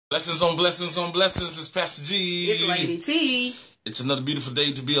Blessings on blessings on blessings. It's Pastor G. It's Lady T. It's another beautiful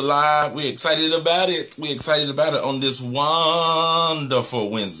day to be alive. We're excited about it. We're excited about it on this wonderful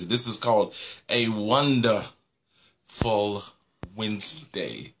Wednesday. This is called a wonderful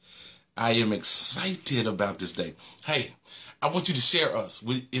Wednesday. I am excited about this day. Hey, I want you to share us.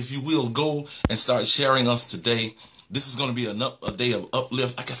 If you will, go and start sharing us today. This is going to be a day of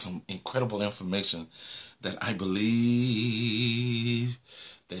uplift. I got some incredible information that I believe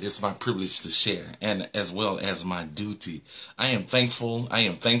that it's my privilege to share, and as well as my duty. I am thankful. I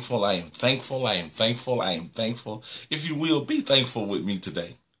am thankful. I am thankful. I am thankful. I am thankful. If you will, be thankful with me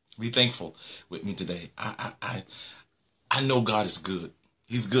today. Be thankful with me today. I know God is good.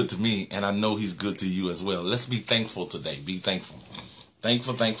 He's good to me, and I know He's good to you as well. Let's be thankful today. Be thankful.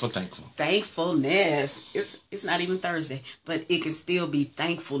 Thankful, thankful, thankful. Thankfulness. It's not even Thursday, but it can still be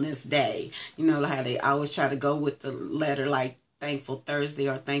Thankfulness Day. You know how they always try to go with the letter like Thankful Thursday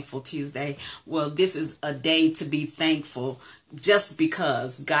or Thankful Tuesday. Well, this is a day to be thankful just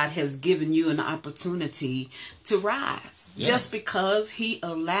because God has given you an opportunity to rise. Yeah. Just because He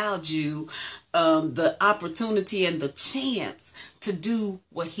allowed you the opportunity and the chance to do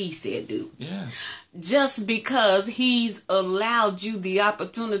what He said do. Yes. Just because He's allowed you the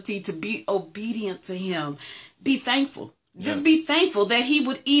opportunity to be obedient to Him, be thankful. Just be thankful that He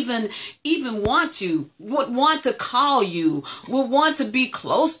would even want you, would want to call you, would want to be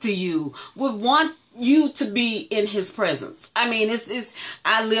close to you, would want you to be in His presence. I mean,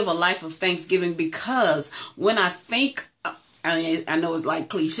 I live a life of thanksgiving because when I think, I know it's like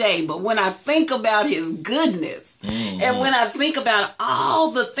cliche, but when I think about His goodness, and when I think about all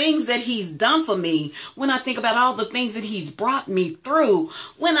the things that He's done for me, when I think about all the things that He's brought me through,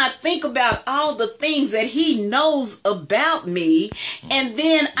 when I think about all the things that He knows about me, and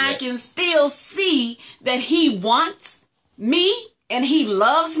then I can still see that He wants me and He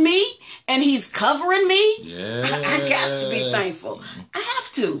loves me and He's covering me, I got to be thankful. I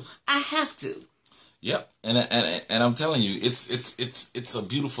have to. Yep, and I'm telling you, it's a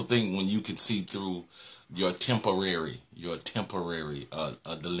beautiful thing when you can see through your temporary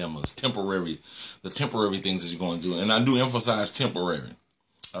dilemmas, the temporary things that you're going to do. And I do emphasize temporary.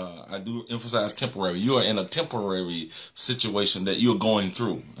 You are in a temporary situation that you're going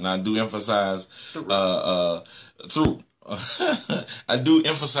through, and I do emphasize through. I do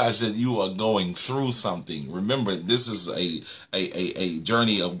emphasize that you are going through something. Remember, this is a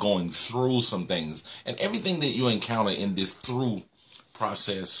journey of going through some things, and everything that you encounter in this through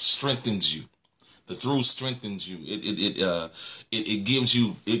process strengthens you. The through strengthens you. It gives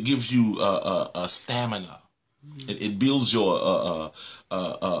you a stamina. It builds your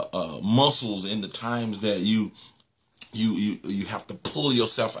muscles in the times that you have to pull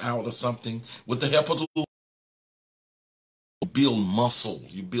yourself out of something with the help of the Lord. Build muscle,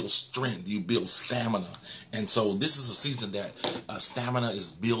 you build strength, you build stamina. And so this is a season that stamina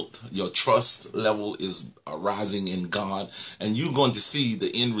is built, your trust level is rising in God, and you're going to see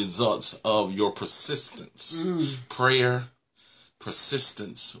the end results of your persistence. Prayer,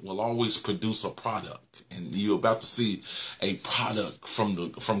 persistence will always produce a product, and you're about to see a product from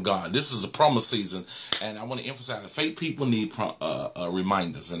God. This is a promise season, and I want to emphasize faith people need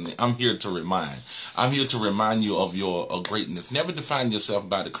reminders, and I'm here to remind you of your greatness. Never define yourself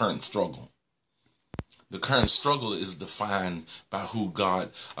by the current struggle. The current struggle is defined by who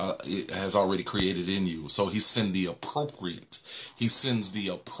God has already created in you. So He sends the appropriate. He sends the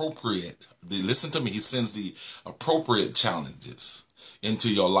appropriate. Listen to me. He sends the appropriate challenges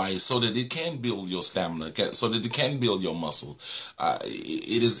into your life so that it can build your stamina, so that it can build your muscles.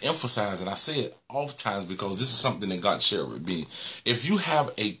 It is emphasized, and I say it oftentimes because this is something that God shared with me. If you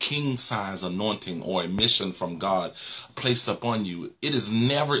have a king-size anointing or a mission from God placed upon you, it is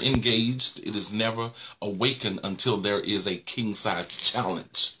never engaged, it is never awakened until there is a king-size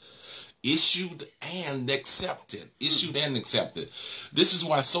challenge. Issued and accepted. Issued and accepted. This is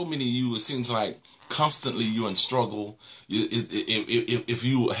why so many of you, it seems like, constantly you're in struggle. If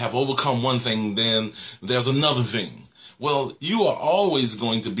you have overcome one thing, then there's another thing. Well, you are always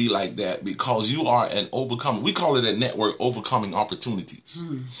going to be like that because you are an overcomer. We call it a network overcoming opportunities.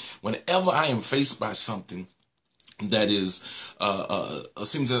 Whenever I am faced by something that is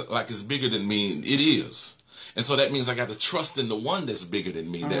seems like it's bigger than me, it is. And so that means I got to trust in the one that's bigger than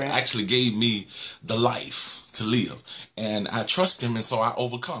me, that actually gave me the life to live. And I trust him, and so I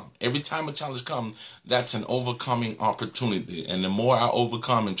overcome. Every time a challenge comes, that's an overcoming opportunity. And the more I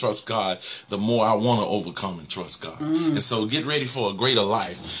overcome and trust God, the more I want to overcome and trust God. And so get ready for a greater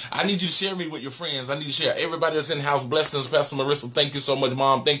life. I need you to share me with your friends. I need you to share everybody that's in the house. Blessings. Pastor Marissa, thank you so much.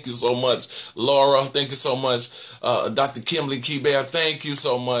 Mom, thank you so much. Laura, thank you so much. Dr. Kimberly Keybear, thank you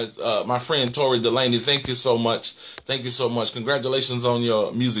so much. My friend Tori Delaney, thank you so much. Thank you so much. Congratulations on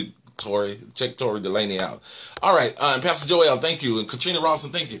your music, Tori. Check Tori Delaney out. All right. And Pastor Joel, thank you. And Katrina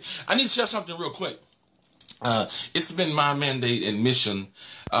Robinson, thank you. I need to share something real quick. It's been my mandate and mission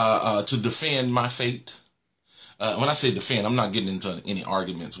to defend my faith. When I say defend, I'm not getting into any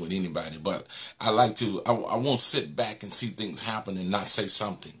arguments with anybody, but I won't sit back and see things happen and not say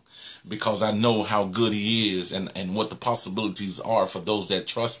something, because I know how good he is and what the possibilities are for those that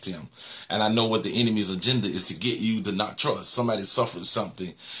trust him. And I know what the enemy's agenda is, to get you to not trust. Somebody suffered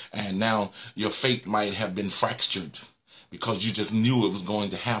something, and now your faith might have been fractured because you just knew it was going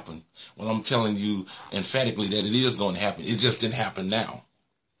to happen. Well, I'm telling you emphatically that it is going to happen. It just didn't happen now.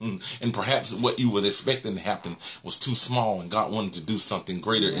 And perhaps what you were expecting to happen was too small, and God wanted to do something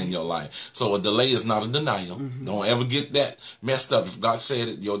greater in your life. So a delay is not a denial. Don't ever get that messed up. If God said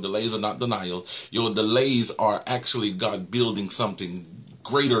it, your delays are not denial. Your delays are actually God building something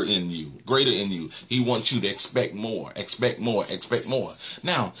greater in you, greater in you. He wants you to expect more, expect more, expect more.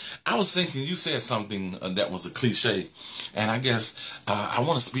 Now, I was thinking, you said something that was a cliche, and I guess I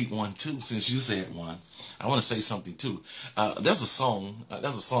want to speak one too, since you said one. I want to say something too. There's a song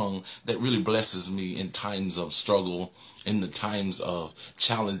that really blesses me in times of struggle, in the times of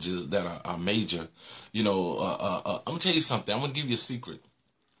challenges that are major. You know, I'm gonna tell you something. I'm gonna give you a secret.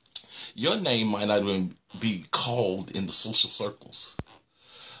 Your name might not even be called in the social circles.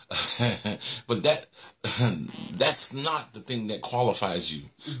 But that's not the thing that qualifies you.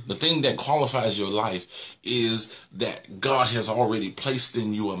 The thing that qualifies your life is that God has already placed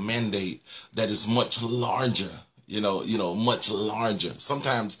in you a mandate that is much larger. Much larger.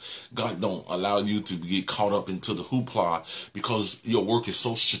 Sometimes God don't allow you to get caught up into the hoopla because your work is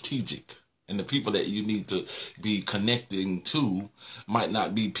so strategic. And the people that you need to be connecting to might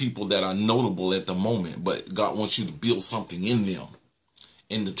not be people that are notable at the moment, but God wants you to build something in them.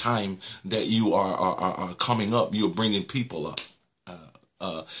 In the time that you are coming up, you're bringing people up.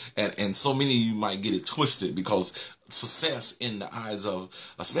 And so many of you might get it twisted, because success in the eyes of,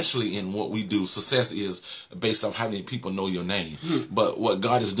 especially in what we do, success is based off how many people know your name. But what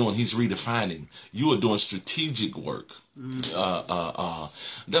God is doing, he's redefining. You are doing strategic work.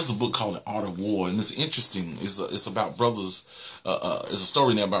 There's a book called The Art of War, and it's interesting. It's about brothers. It's a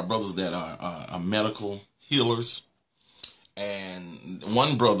story there about brothers that are medical healers. And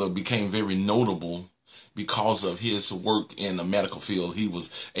one brother became very notable because of his work in the medical field. He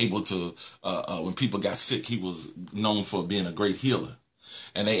was able to, when people got sick, he was known for being a great healer.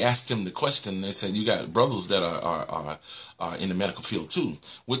 And they asked him the question. They said, "You got brothers that are in the medical field too.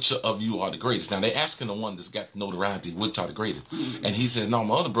 Which of you are the greatest?" Now they asking the one that's got notoriety, which are the greatest? And he says, "No,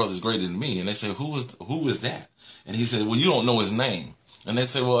 my other brother's greater than me." And they say, "Who is that?" And he said, "Well, you don't know his name." And they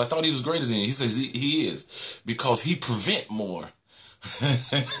say, "Well, I thought he was greater than you." He says, he is, because he prevent more.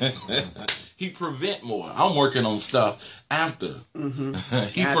 He prevent more. I'm working on stuff after.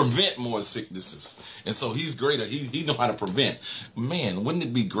 He prevent more sicknesses. And so he's greater. He know how to prevent. Man, wouldn't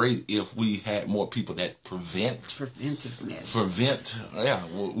it be great if we had more people that prevent? Preventive measures. Prevent. Yeah,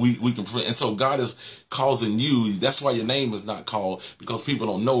 we can prevent. And so God is causing you. That's why your name is not called, because people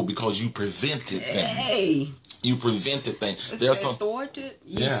don't know, because you prevented them. Hey. You prevented things. There's some thwarted.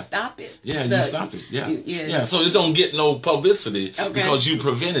 You stop it. Yeah, you stop it. Yeah. So it don't get no publicity because you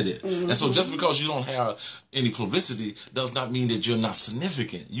prevented it. And so just because you don't have any publicity does not mean that you're not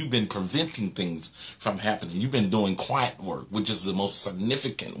significant. You've been preventing things from happening. You've been doing quiet work, which is the most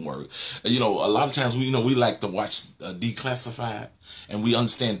significant work. A lot of times we like to watch Declassified, and we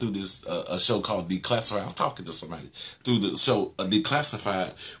understand through this a show called Declassified. I'm talking to somebody through the show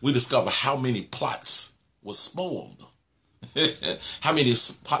Declassified. We discover how many plots was spoiled. How many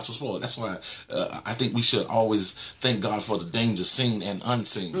plots were spoiled? That's why I think we should always thank God for the danger seen and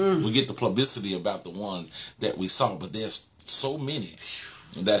unseen. We get the publicity about the ones that we saw, but there's so many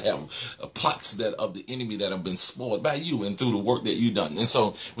that have plots that of the enemy that have been spoiled by you and through the work that you've done. And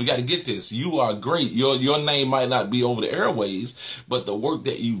so we got to get this. You are great. Your name might not be over the airways, but the work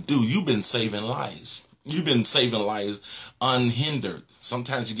that you do, you've been saving lives. You've been saving lives unhindered.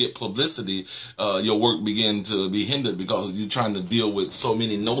 Sometimes you get publicity, your work begin to be hindered because you're trying to deal with so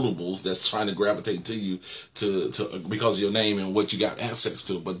many notables that's trying to gravitate to you to because of your name and what you got access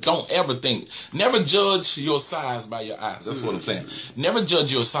to. But don't ever think, never judge your size by your eyes. That's what I'm saying. Never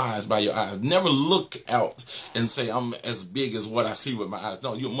judge your size by your eyes. Never look out and say, I'm as big as what I see with my eyes.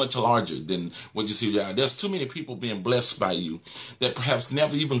 No, you're much larger than what you see with your eyes. There's too many people being blessed by you that perhaps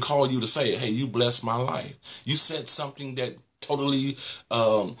never even call you to say, hey, you blessed my life. You said something that totally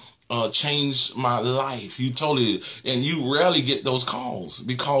changed my life. You totally, and you rarely get those calls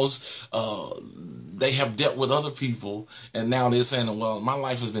because they have dealt with other people, and now they're saying, well, my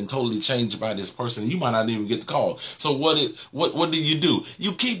life has been totally changed by this person. You might not even get the call. So what do?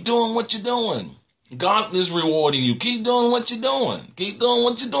 You keep doing what you're doing. God is rewarding you. Keep doing what you're doing. Keep doing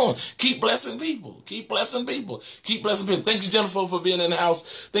what you're doing. Keep blessing people. Keep blessing people. Keep blessing people. Thank you, Jennifer, for being in the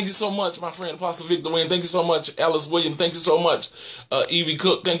house. Thank you so much, my friend, Apostle Victor Wayne. Thank you so much, Alice Williams. Thank you so much, Evie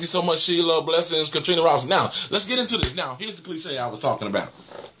Cook. Thank you so much, Sheila. Blessings, Katrina Robinson. Now, let's get into this. Now, here's the cliche I was talking about.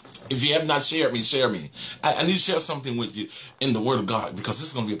 If you have not shared me, share me. I need to share something with you in the Word of God because this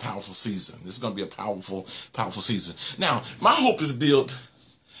is going to be a powerful season. This is going to be a powerful, powerful season. Now, my hope is built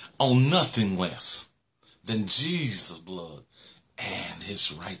on nothing less than Jesus' blood and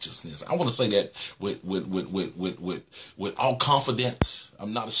his righteousness. I want to say that with all confidence.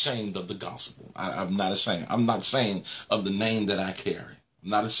 I'm not ashamed of the gospel. I'm not ashamed. I'm not ashamed of the name that I carry. I'm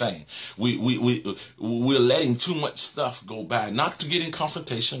not ashamed. We're letting too much stuff go by, not to get in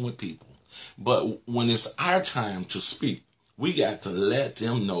confrontation with people, but when it's our time to speak, we got to let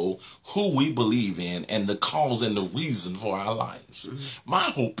them know who we believe in and the cause and the reason for our lives. Mm-hmm. My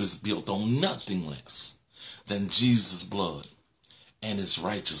hope is built on nothing less than Jesus' blood and his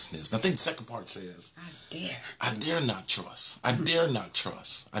righteousness. I think the second part says, I dare not trust. I dare not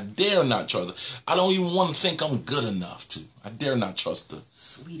trust. I dare not trust. I don't even want to think I'm good enough to. I dare not trust the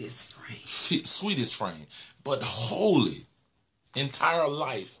sweetest frame. Sweetest frame. But holy, entire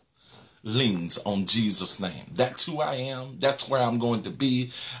life leans on Jesus' name. That's who I am. That's where I'm going to be.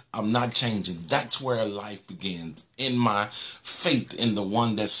 I'm not changing. That's where life begins. In my faith in the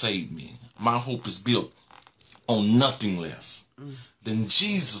one that saved me. My hope is built on nothing less than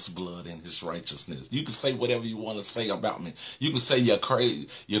Jesus' blood and his righteousness. You can say whatever you want to say about me. You can say you're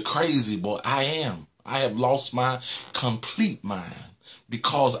crazy, boy. I am. I have lost my complete mind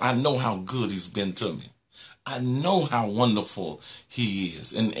because I know how good he's been to me. I know how wonderful he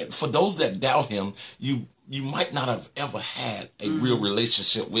is. And for those that doubt him, you might not have ever had a real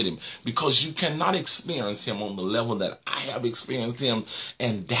relationship with him because you cannot experience him on the level that I have experienced him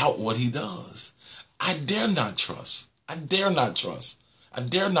and doubt what he does. I dare not trust. I dare not trust. I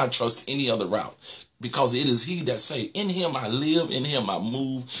dare not trust any other route because it is he that say, in him I live, in him I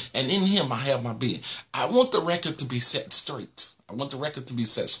move, and in him I have my being. I want the record to be set straight. I want the record to be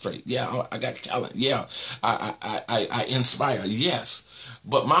set straight. Yeah, I got talent. Yeah, I inspire. Yes,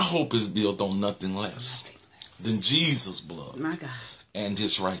 but my hope is built on nothing less than Jesus' blood. My God. And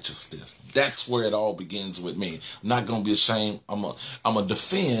his righteousness. That's where it all begins with me. I'm not going to be ashamed. I'm going to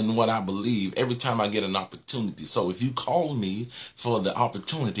defend what I believe every time I get an opportunity. So if you call me for the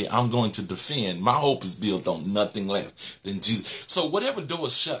opportunity, I'm going to defend. My hope is built on nothing less than Jesus. So whatever door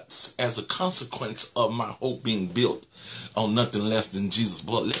shuts as a consequence of my hope being built on nothing less than Jesus'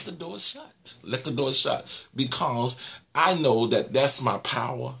 blood, let the door shut. Let the door shut. Because I know that that's my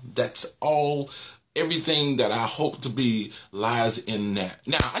power. That's all. Everything that I hope to be lies in that.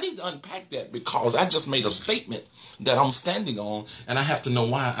 Now, I need to unpack that because I just made a statement that I'm standing on, and I have to know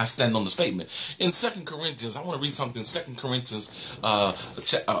why I stand on the statement. In 2 Corinthians, I want to read something. 2 Corinthians,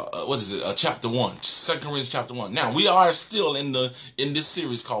 chapter 1. 2 Corinthians chapter 1. Now, we are still in this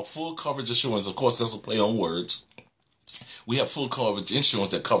series called Full Coverage Assurance. Of course, that's a play on words. We have full coverage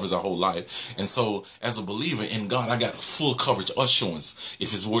insurance that covers our whole life. And so, as a believer in God, I got full coverage assurance.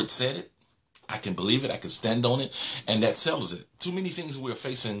 If his word said it, I can believe it, I can stand on it, and that settles it. Too many things we're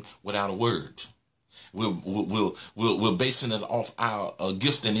facing without a word. We're basing it off our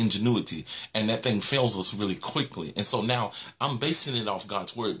gift and ingenuity, and that thing fails us really quickly. And so now I'm basing it off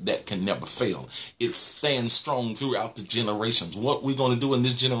God's word that can never fail. It stands strong throughout the generations. What we're going to do in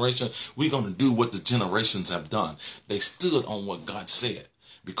this generation, we're going to do what the generations have done. They stood on what God said,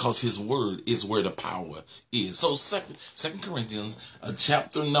 because his word is where the power is. So 2 Corinthians,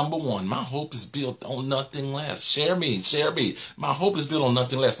 chapter number 1, my hope is built on nothing less. Share me. My hope is built on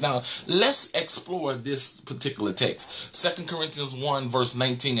nothing less. Now, let's explore this particular text. 2 Corinthians 1, verse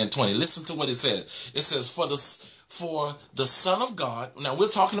 19 and 20. Listen to what it says. It says, for the Son of God. Now we're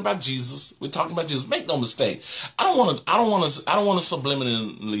talking about Jesus. We're talking about Jesus. Make no mistake. I don't want to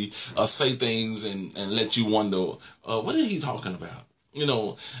subliminally say things and let you wonder what is he talking about. You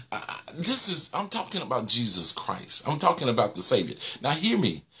know, I'm talking about Jesus Christ. I'm talking about the Savior. Now hear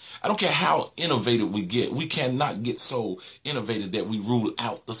me. I don't care how innovative we get. We cannot get so innovative that we rule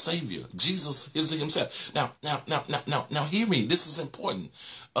out the Savior. Jesus is himself. Now hear me. This is important.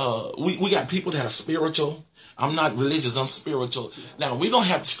 We got people that are spiritual. I'm not religious. I'm spiritual. Now we're going to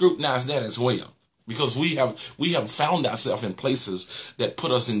have to scrutinize that as well, because we have found ourselves in places that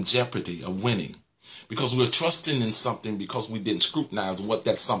put us in jeopardy of winning, because we're trusting in something because we didn't scrutinize what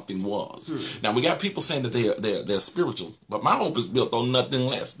that something was. Now we got people saying that they're spiritual, but my hope is built on nothing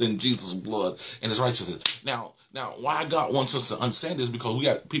less than Jesus' blood and his righteousness. Now why God wants us to understand this, because we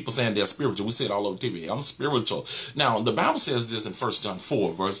got people saying they're spiritual. We say it all over TV. I'm spiritual. Now the Bible says this in 1 John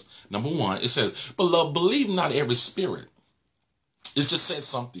 4 verse number 1. It says, "Beloved, believe not every spirit." It just said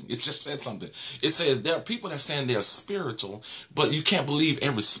something. It just said something. It says there are people that saying they're spiritual, but you can't believe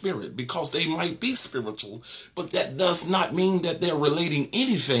every spirit, because they might be spiritual, but that does not mean that they're relating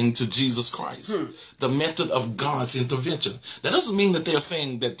anything to Jesus Christ, the method of God's intervention. That doesn't mean that they're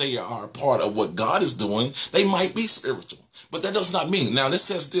saying that they are a part of what God is doing. They might be spiritual, but that does not mean. Now, this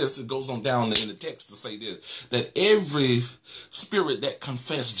says this. It goes on down in the text to say this, that every spirit that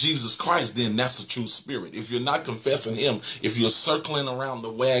confess Jesus Christ, then that's a true spirit. If you're not confessing him, if you're circling around the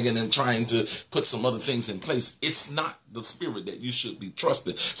wagon and trying to put some other things in place, it's not the spirit that you should be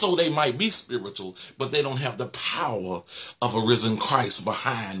trusting. So they might be spiritual, but they don't have the power of a risen Christ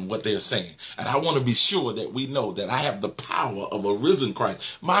behind what they're saying. And I want to be sure that we know that I have the power of a risen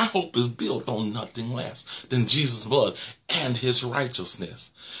Christ. My hope is built on nothing less than Jesus' blood and his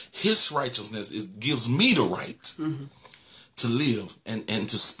righteousness. His righteousness gives me the right to live and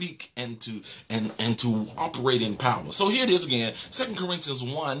to speak and to operate in power. So here it is again, 2 Corinthians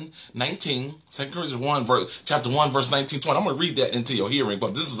 1:19, 2 Corinthians 1 chapter 1 verse 19, 20. I'm going to read that into your hearing,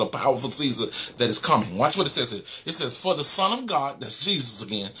 but this is a powerful season that is coming. Watch what it says here. It says, "For the Son of God," that's Jesus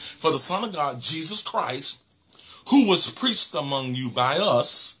again, "for the Son of God, Jesus Christ, who was preached among you by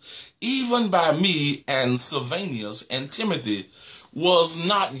us, even by me and Silvanus and Timothy, was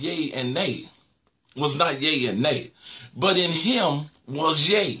not yea and nay, but in him was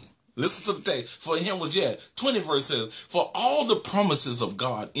yea." Listen to the text. For him was yea. 20 verse says, "For all the promises of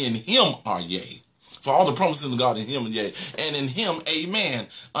God in him are yea." For all the promises of God in him, yea, and in him, amen,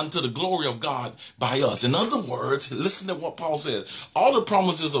 unto the glory of God by us. In other words, listen to what Paul said. All the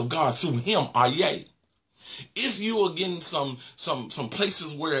promises of God through him are yea. If you are getting some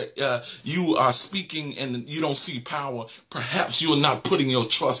places where you are speaking and you don't see power, perhaps you are not putting your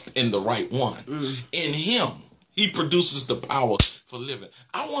trust in the right one. In him, he produces the power for living.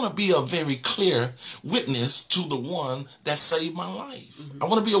 I want to be a very clear witness to the one that saved my life. I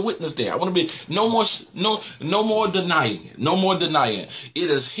want to be a witness there. I want to be no more denying it. No more denying it. It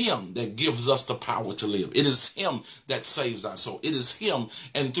is him that gives us the power to live. It is him that saves our soul. It is him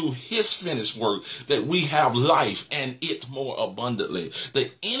and through his finished work that we have life and it more abundantly.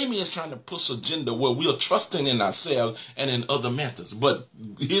 The enemy is trying to push an agenda where we are trusting in ourselves and in other methods. But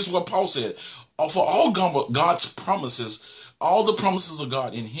here's what Paul said. For all God's promises, all the promises of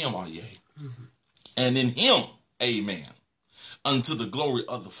God in him are yea. And in him, amen, unto the glory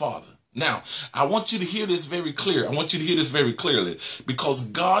of the Father. Now, I want you to hear this very clear. I want you to hear this very clearly, because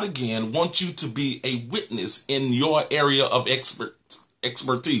God, again, wants you to be a witness in your area of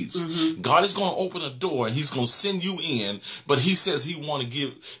expertise. God is going to open a door and he's going to send you in, but he says he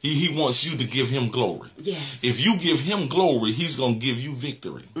wants you to give him glory. Yes. If you give him glory, he's going to give you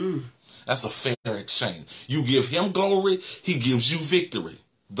victory. That's a fair exchange. You give him glory, he gives you victory.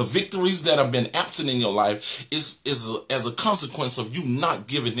 The victories that have been absent in your life is as a consequence of you not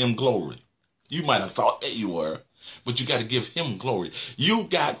giving him glory. You might have thought that you were, but you got to give him glory. You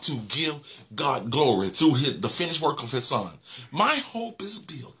got to give God glory through the finished work of his son. My hope is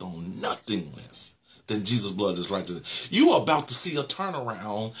built on nothing less than Jesus' blood is righteous. You are about to see a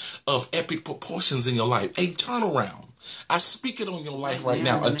turnaround of epic proportions in your life. A turnaround. I speak it on your life right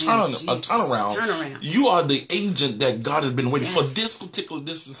now. A turnaround. You are the agent that God has been waiting for this particular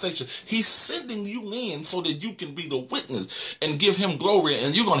dispensation. He's sending you in so that you can be the witness and give him glory,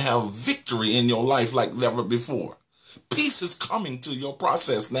 and you're going to have victory in your life like never before. Peace is coming to your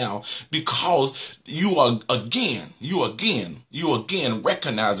process now, because you are again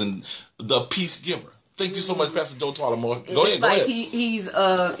recognizing the peace giver. Thank you so much, Pastor Joe Tollimore. Go It's ahead. like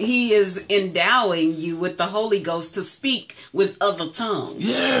he is endowing you with the Holy Ghost to speak with other tongues.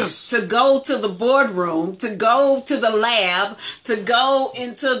 Yes. To go to the boardroom, to go to the lab, to go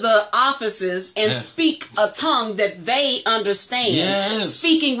into the offices and speak a tongue that they understand. Yes.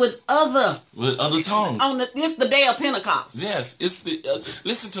 Speaking with other tongues. It's the day of Pentecost. Yes. It's the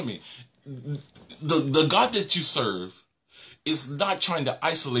listen to me. The God that you serve is not trying to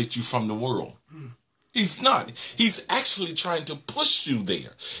isolate you from the world. He's not. He's actually trying to push you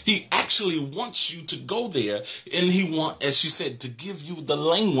there. He actually wants you to go there, and he wants, as she said, to give you the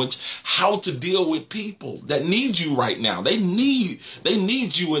language how to deal with people that need you right now. They need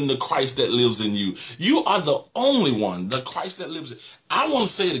you in the Christ that lives in you. You are the only one, the Christ that lives in you. I want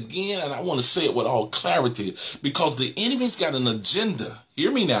to say it again, and I want to say it with all clarity, because the enemy's got an agenda.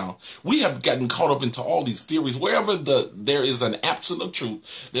 Hear me now. We have gotten caught up into all these theories. Wherever there is an absence of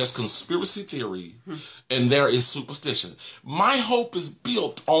truth, there's conspiracy theory and there is superstition. My hope is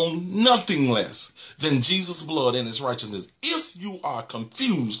built on nothing less than Jesus' blood and his righteousness. If you are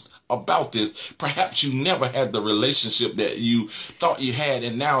confused about this, perhaps you never had the relationship that you thought you had,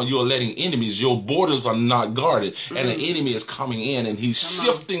 and now you're letting enemies, your borders are not guarded, and the enemy is coming in and he's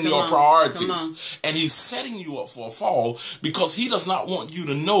shifting your priorities, and he's setting you up for a fall, because he does not want you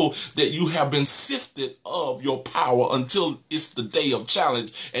to know that you have been sifted of your power until it's the day of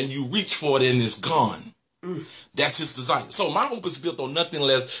challenge and you reach for it and it's gone. That's his desire. So my hope is built on nothing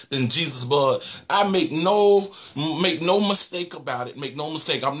less than Jesus' blood. I make no mistake about it. Make no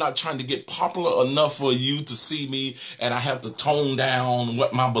mistake. I'm not trying to get popular enough for you to see me and I have to tone down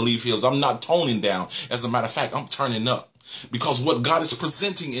what my belief is. I'm not toning down. As a matter of fact, I'm turning up. Because what God is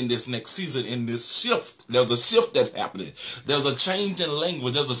presenting in this next season, in this shift, there's a shift that's happening. There's a change in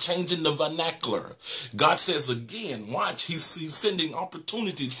language. There's a change in the vernacular. God says again, watch, he's sending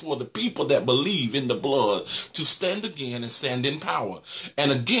opportunities for the people that believe in the blood to stand again and stand in power.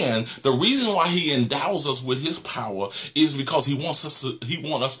 And again, the reason why he endows us with his power is because he wants us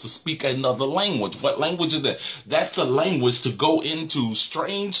to speak another language. What language is that? That's a language to go into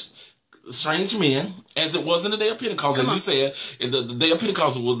strange men, as it was in the day of Pentecost. As you said, the day of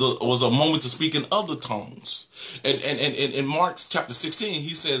Pentecost was a moment to speak in other tongues. And in Mark chapter 16, he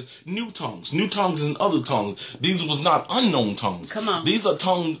says new tongues and other tongues. These was not unknown tongues. These are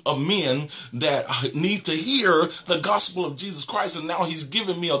tongues of men that need to hear the gospel of Jesus Christ. And now he's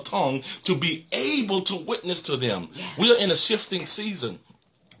given me a tongue to be able to witness to them. We're in a shifting season.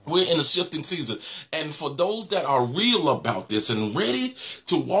 We're in a shifting season. And for those that are real about this and ready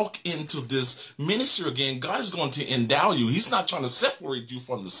to walk into this ministry again, God is going to endow you. He's not trying to separate you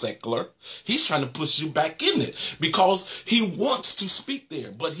from the secular. He's trying to push you back in it because he wants to speak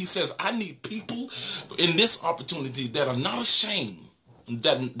there. But he says, I need people in this opportunity that are not ashamed.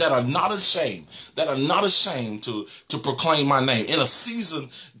 That are not ashamed to proclaim my name in a season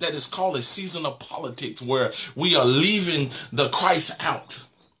that is called a season of politics, where we are leaving the Christ out.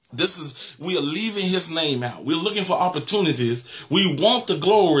 We are leaving his name out. We're looking for opportunities. We want the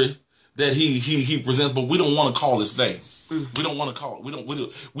glory that he presents, but we don't want to call his name. We don't want to call it. We don't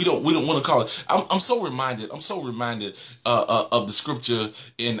want to call it. I'm so reminded of the scripture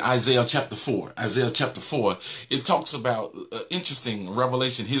in Isaiah chapter 4. Isaiah chapter 4. It talks about interesting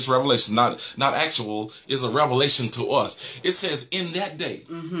revelation. His revelation, not actual, is a revelation to us. It says, in that day,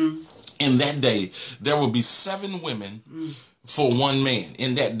 there will be 7 women for one man.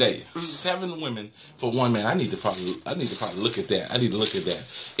 In that day, 7 women for one man. I need to probably look at that. I need to look at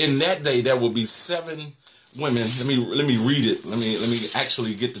that. In that day, there will be 7 women. Let me read it. Let me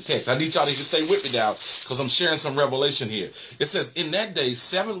actually get the text. I need y'all to stay with me now, because I'm sharing some revelation here. It says, in that day,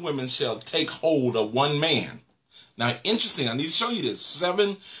 7 women shall take hold of one man. Now, interesting, I need to show you this.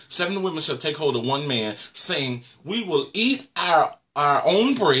 7 women shall take hold of one man, saying, we will eat our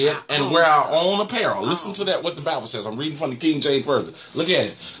own bread and wear our own apparel. Listen to that, what the Bible says. I'm reading from the King James Version. Look at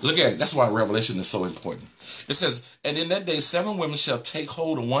it. That's why Revelation is so important. It says, and in that day 7 women shall take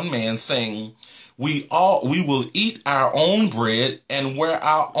hold of one man, saying, we will eat our own bread and wear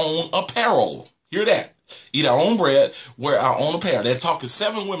our own apparel. Hear that? Eat our own bread, wear our own apparel. They're talking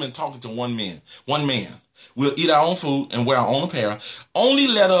 7 women talking to one man. We'll eat our own food and wear our own apparel. Only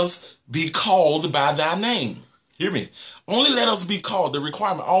let us be called by thy name. Hear me. Only let us be called. The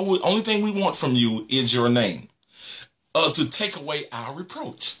requirement, only thing we want from you is your name. To take away our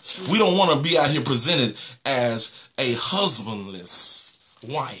reproach. We don't want to be out here presented as a husbandless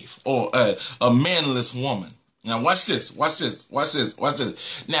wife or a manless woman. Now watch this.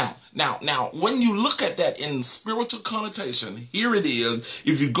 Now, when you look at that in spiritual connotation, here it is.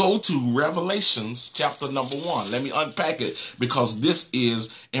 If you go to Revelations chapter number 1, let me unpack it because this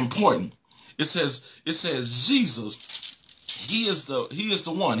is important. It says Jesus, he is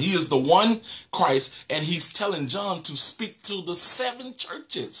the one. He is the one Christ, and he's telling John to speak to the 7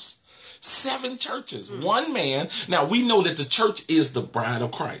 churches. 7 churches, one man. Now we know that the church is the bride of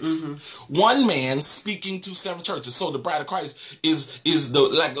Christ. One man speaking to 7 churches. So the bride of Christ is the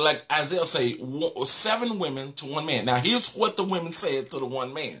like Isaiah say, 7 women to one man. Now here's what the women said to the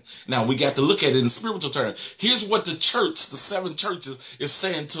one man. Now we got to look at it in spiritual terms. Here's what the church, the 7 churches, is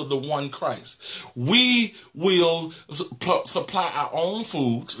saying to the one Christ. We will supply our own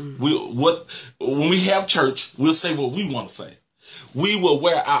food. When we have church, we'll say what we want to say. We will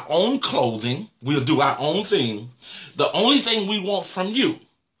wear our own clothing. We'll do our own thing. The only thing we want from you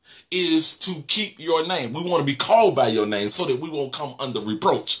is to keep your name. We want to be called by your name so that we won't come under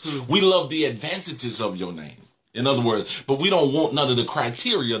reproach. We love the advantages of your name. In other words, but we don't want none of the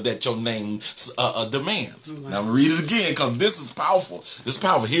criteria that your name demands. Wow. Now, I'm going to read it again because this is powerful. This is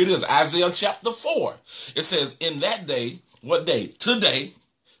powerful. Here it is, Isaiah chapter 4. It says, in that day, what day? Today,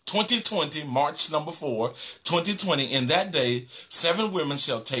 2020, March number 4, 2020, in that day, 7 women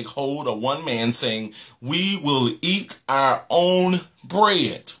shall take hold of one man, saying, we will eat our own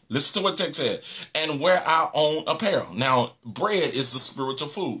bread. Listen to what text said. And wear our own apparel. Now, bread is the spiritual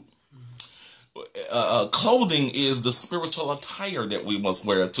food. Clothing is the spiritual attire that we must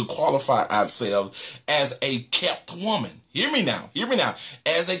wear to qualify ourselves as a kept woman. Hear me now.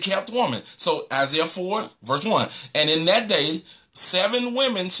 As a kept woman. So Isaiah 4, verse 1. And in that day, 7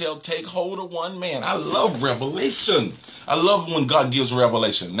 women shall take hold of one man. I love revelation. I love when God gives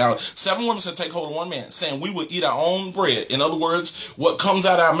revelation. Now, 7 women shall take hold of one man, saying we will eat our own bread. In other words, what comes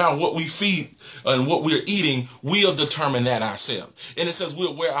out of our mouth, what we feed and what we're eating, we'll determine that ourselves. And it says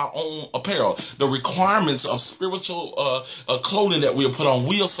we'll wear our own apparel. The requirements of spiritual clothing that we'll put on,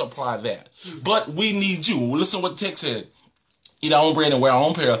 we'll supply that. But we need you. Listen to what the text said. Eat our own bread and wear our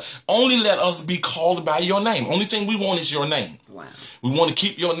own apparel. Only let us be called by your name. Only thing we want is your name. Wow. We want to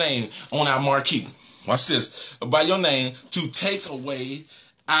keep your name on our marquee. Watch this. By your name, to take away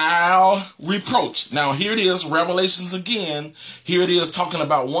our reproach. Now here it is, Revelations again. Here it is talking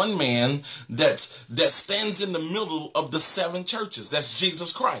about one man that stands in the middle of the 7 churches. That's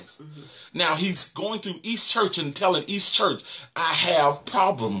Jesus Christ. Now he's going through each church and telling each church, I have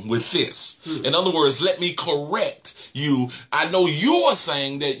problem with this. In other words, let me correct you. I know you are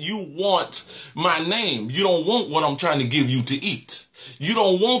saying that you want my name. You don't want what I'm trying to give you to eat. You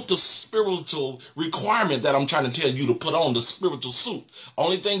don't want the spiritual requirement that I'm trying to tell you to put on, the spiritual suit.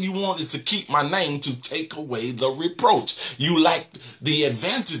 Only thing you want is to keep my name, to take away the reproach. You like the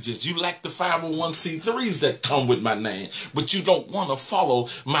advantages. You like the 501c3s that come with my name, but you don't want to follow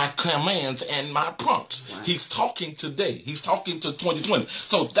my commands and my prompts. Wow. He's talking today. He's talking to 2020.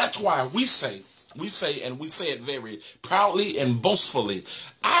 So that's why we say, and we say it very proudly and boastfully,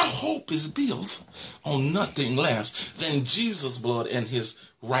 our hope is built on nothing less than Jesus' blood and his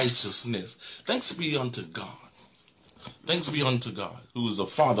righteousness. Thanks be unto God. Thanks be unto God, who is the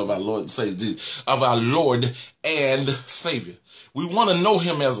Father of our Lord and Savior, We want to know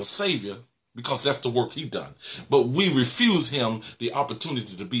him as a Savior because that's the work he done. But we refuse him the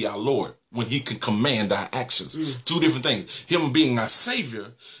opportunity to be our Lord when he can command our actions. 2 different things. Him being our Savior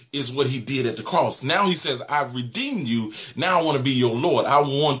is what he did at the cross. Now he says, I've redeemed you. Now I want to be your Lord. I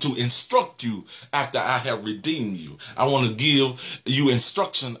want to instruct you after I have redeemed you. I want to give you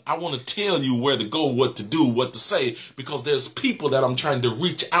instruction. I want to tell you where to go, what to do, what to say, because there's people that I'm trying to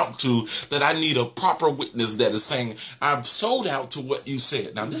reach out to that I need a proper witness that is saying, I've sold out to what you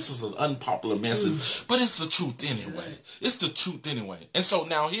said. Now this is an unpopular message, but it's the truth anyway. It's the truth anyway. And so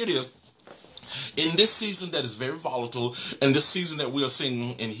now here it is. In this season that is very volatile, in this season that we are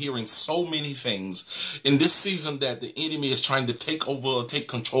seeing and hearing so many things, in this season that the enemy is trying to take over, take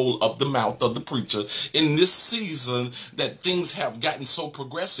control of the mouth of the preacher, in this season that things have gotten so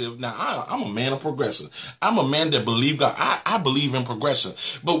progressive. Now, I'm a man of progression. I'm a man that believes God. I believe in progression,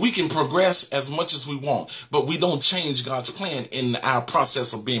 but we can progress as much as we want, but we don't change God's plan in our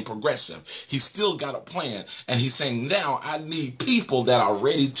process of being progressive. He's still got a plan, and he's saying, now I need people that are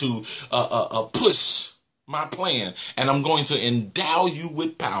ready to push my plan, and I'm going to endow you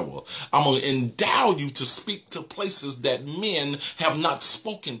with power. I'm going to endow you to speak to places that men have not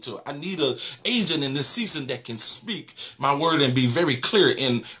spoken to. I need an agent in this season that can speak my word and be very clear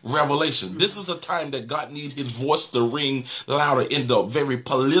in revelation. This is a time that God needs his voice to ring louder in the very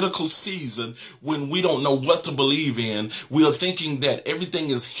political season when we don't know what to believe in. We are thinking that everything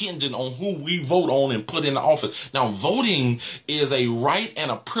is hinging on who we vote on and put in office. Now, voting is a right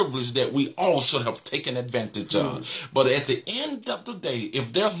and a privilege that we all should have taken advantage advantage of. But at the end of the day,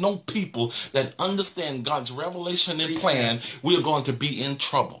 if there's no people that understand God's revelation and plan, we're going to be in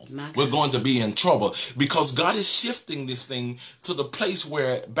trouble. We're going to be in trouble because God is shifting this thing to the place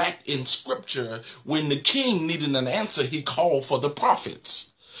where back in scripture, when the king needed an answer, he called for the prophets.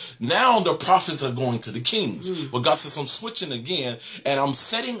 Now the prophets are going to the kings. Well, God says, I'm switching again, and I'm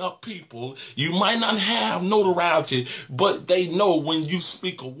setting up people. You might not have notoriety, but they know when you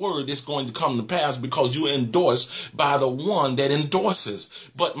speak a word, it's going to come to pass because you endorse by the one that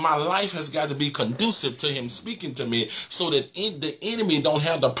endorses. But my life has got to be conducive to him speaking to me so that the enemy don't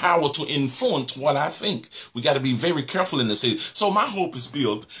have the power to influence what I think. We got to be very careful in this. So my hope is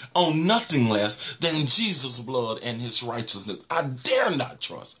built on nothing less than Jesus' blood and his righteousness. I dare not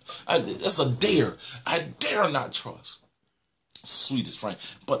trust. That's a dare. I dare not trust. Sweetest friend,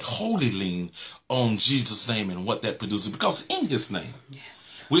 but wholly lean on Jesus' name and what that produces. Because in his name,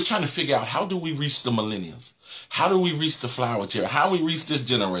 we're trying to figure out how do we reach the millennials? How do we reach the flower chair? How do we reach this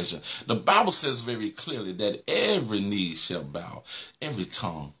generation? The Bible says very clearly that every knee shall bow, every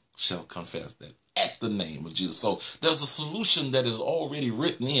tongue shall confess that at the name of Jesus. So there's a solution that is already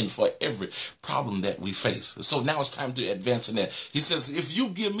written in for every problem that we face. So now it's time to advance in that. He says, if you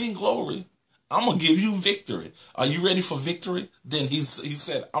give me glory, I'm going to give you victory. Are you ready for victory? Then he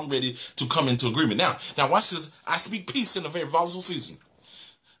said, I'm ready to come into agreement. Now watch this. I speak peace in a very volatile season.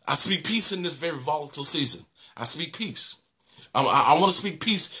 I speak peace in this very volatile season. I speak peace. I want to speak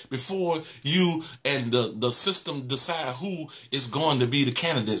peace before you and the system decide who is going to be the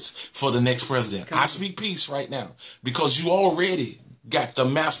candidates for the next president. I speak peace right now because you already got the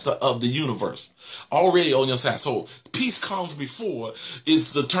master of the universe already on your side. So peace comes before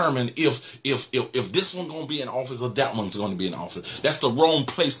it's determined if this one's going to be in office or that one's going to be in office. That's the wrong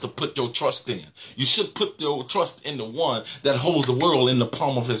place to put your trust in. You should put your trust in the one that holds the world in the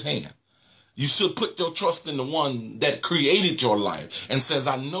palm of his hand. You should put your trust in the one that created your life and says,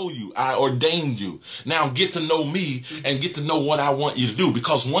 I know you, I ordained you. Now get to know me and get to know what I want you to do.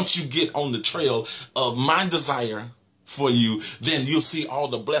 Because once you get on the trail of my desire for you, then you'll see all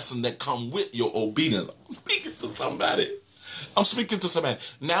the blessings that come with your obedience. I'm speaking to somebody.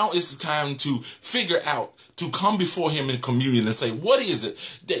 Now is the time to figure out, to come before him in communion and say, what is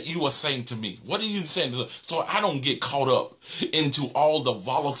it that you are saying to me? What are you saying to me? So I don't get caught up into all the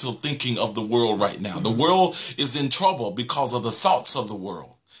volatile thinking of the world right now. The world is in trouble because of the thoughts of the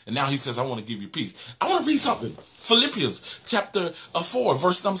world. And now he says, I want to give you peace. I want to read something. Philippians chapter 4,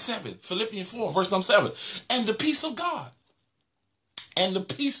 verse number 7. Philippians 4, verse number 7. And the peace of God. And the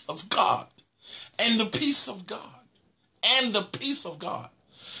peace of God. And the peace of God. And the peace of God.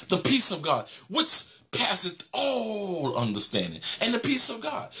 The peace of God. Which passeth all understanding. And the peace of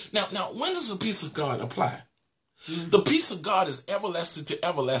God. Now, when does the peace of God apply? The peace of God is everlasting to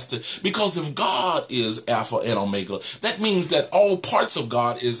everlasting, because if God is Alpha and Omega, that means that all parts of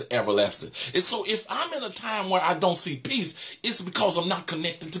God is everlasting. And so if I'm in a time where I don't see peace, it's because I'm not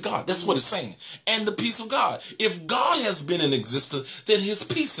connected to God. That's what it's saying. And the peace of God. If God has been in existence, then his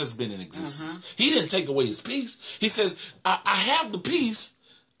peace has been in existence. He didn't take away his peace. He says, I have the peace.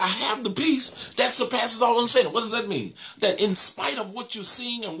 I have the peace that surpasses all understanding. What does that mean? That in spite of what you're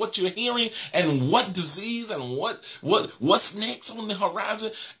seeing and what you're hearing and what disease and what's next on the horizon,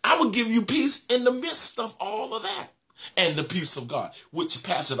 I will give you peace in the midst of all of that. And the peace of God, which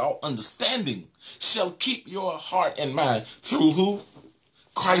passeth all understanding, shall keep your heart and mind through who?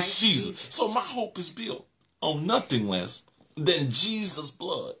 Christ Jesus. So my hope is built on nothing less than Jesus'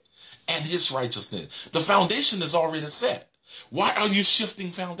 blood and his righteousness. The foundation is already set. Why are you shifting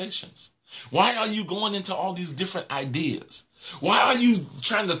foundations? Why are you going into all these different ideas? Why are you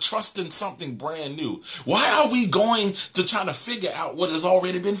trying to trust in something brand new? Why are we going to try to figure out what has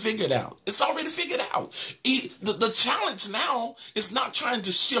already been figured out? It's already figured out. The challenge now is not trying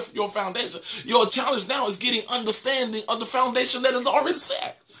to shift your foundation. Your challenge now is getting understanding of the foundation that is already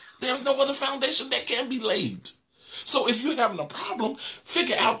set. There's no other foundation that can be laid. So if you're having a problem,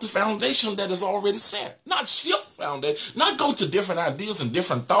 figure out the foundation that is already set. Not shift foundation, not go to different ideas and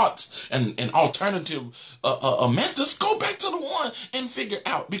different thoughts and alternative methods. Go back to the one and figure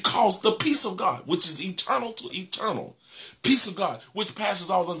out, because the peace of God, which is eternal to eternal, peace of God, which passes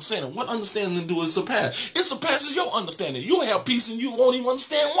all understanding. What understanding do it surpass? It surpasses your understanding. You have peace and you won't even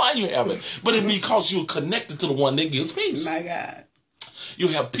understand why you have it. But it's because you're connected to the one that gives peace. My God.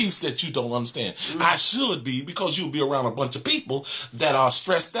 You'll have peace that you don't understand. I should be, because you'll be around a bunch of people that are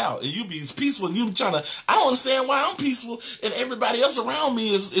stressed out. And you be peaceful and you be trying to, I don't understand why I'm peaceful and everybody else around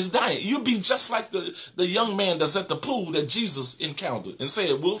me is dying. You'll be just like the young man that's at the pool that Jesus encountered and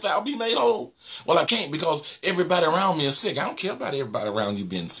said, wilt thou be made whole? Well, I can't, because everybody around me is sick. I don't care about everybody around you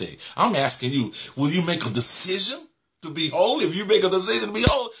being sick. I'm asking you, will you make a decision to be whole? If you make a decision to be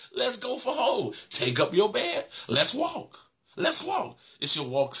whole, let's go for whole. Take up your bed. Let's walk. Let's walk. It's your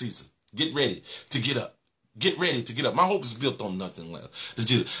walk season. Get ready to get up. Get ready to get up. My hope is built on nothing less than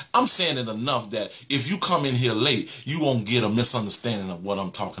Jesus. I'm saying it enough that if you come in here late, you won't get a misunderstanding of what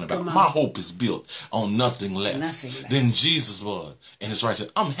I'm talking about. My hope is built on nothing less than Jesus' blood and his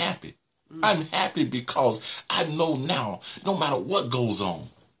righteousness. I'm happy. I'm happy because I know now, no matter what goes on,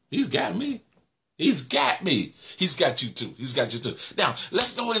 he's got me. He's got me. He's got you too. He's got you too. Now,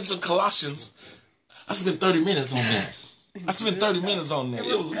 let's go into Colossians. I spent 30 minutes on that. I spent 30 minutes on that.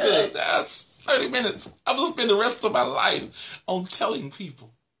 It was good. That's 30 minutes. I'm going to spend the rest of my life on telling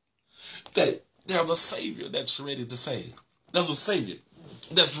people that there's a Savior that's ready to save. There's a Savior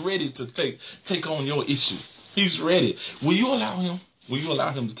that's ready to take on your issue. He's ready. Will you allow him? Will you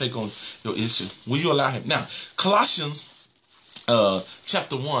allow him to take on your issue? Will you allow him? Now, Colossians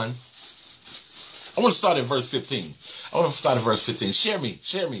chapter 1. I want to start at verse 15. Share me.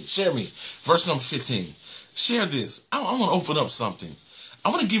 Verse number 15. Share this. I want to open up something. I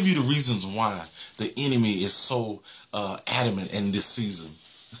want to give you the reasons why the enemy is so adamant in this season.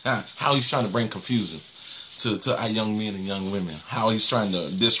 How he's trying to bring confusion to our young men and young women. How he's trying to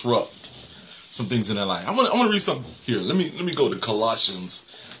disrupt some things in their life. I want to read something here. Let me go to Colossians.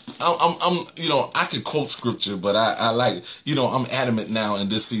 I could quote scripture, but I like, I'm adamant now in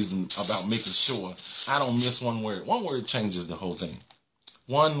this season about making sure I don't miss one word. One word changes the whole thing.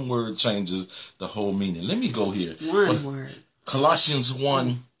 One word changes the whole meaning. Let me go here. One word. Colossians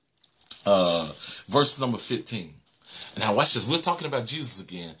 1, verse number 15. Now watch this. We're talking about Jesus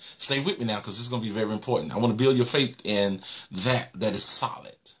again. Stay with me now, because this is going to be very important. I want to build your faith in that is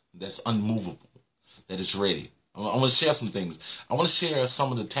solid, that's unmovable, that is ready. I want to share some things. I want to share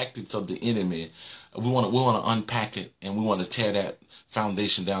some of the tactics of the enemy. We want to unpack it, and we want to tear that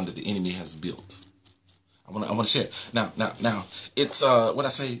foundation down that the enemy has built. I want to share. Now, it's what I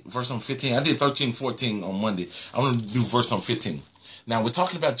say, verse number 15. I did 13, 14 on Monday. I want to do verse number 15. Now, we're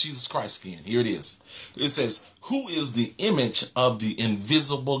talking about Jesus Christ again. Here it is. It says, who is the image of the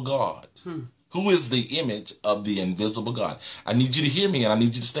invisible God? Who is the image of the invisible God? I need you to hear me, and I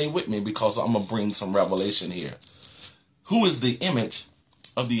need you to stay with me, because I'm going to bring some revelation here. Who is the image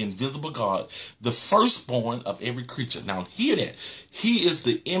of the invisible God, the firstborn of every creature? Now, hear that. He is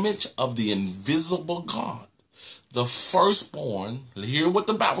the image of the invisible God, the firstborn, hear what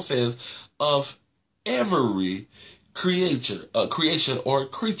the Bible says, of every creation or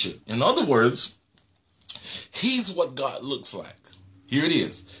creature. In other words, he's what God looks like. Here it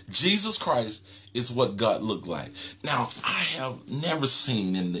is. Jesus Christ is what God looked like. Now, I have never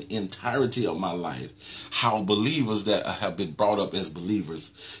seen in the entirety of my life how believers that have been brought up as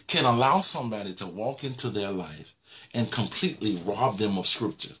believers can allow somebody to walk into their life and completely rob them of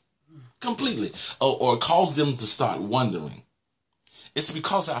scripture. Completely. Or cause them to start wondering. It's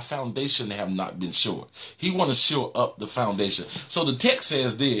because our foundation have not been sure. He want to shore up the foundation. So the text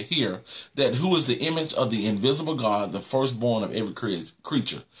says here that who is the image of the invisible God, the firstborn of every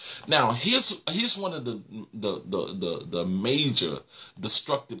creature. Now, here's one of the major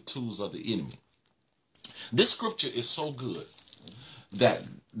destructive tools of the enemy. This scripture is so good that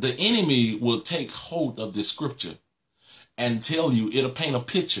the enemy will take hold of this scripture and tell you, it'll paint a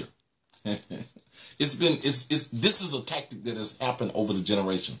picture. This is a tactic that has happened over the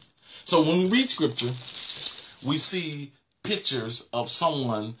generations. So when we read scripture, we see pictures of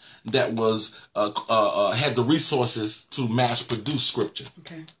someone that was had the resources to mass produce scripture.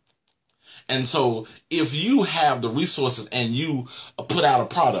 Okay. And so if you have the resources and you put out a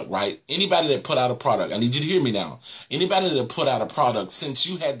product, right? Anybody that put out a product, I need you to hear me now. Anybody that put out a product, since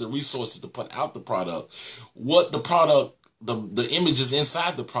you had the resources to put out the product, what the product, the images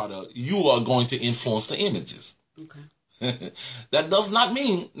inside the product, you are going to influence the images. Okay. That does not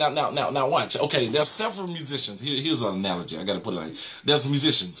mean now watch. Okay, there's several musicians. Here's an analogy. I got to put it like, there's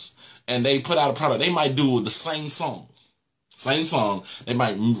musicians and they put out a product. They might do the same song. They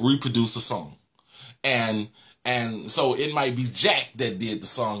might reproduce a song. And so it might be Jack that did the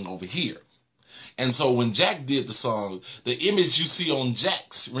song over here. And so when Jack did the song, the image you see on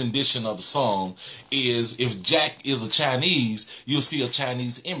Jack's rendition of the song is, if Jack is a Chinese, you'll see a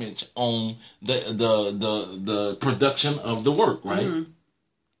Chinese image on the production of the work, right? Mm-hmm.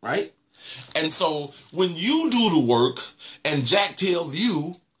 Right? And so when you do the work and Jack tells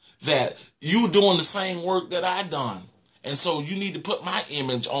you that you doing the same work that I done, and so you need to put my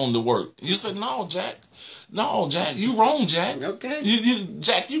image on the work. You said, no, Jack. No, Jack, you wrong, Jack. Okay.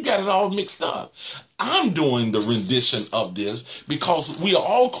 Jack, you got it all mixed up. I'm doing the rendition of this because we are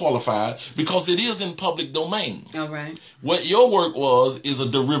all qualified because it is in public domain. All right. What your work was is a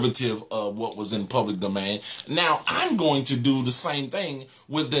derivative of what was in public domain. Now I'm going to do the same thing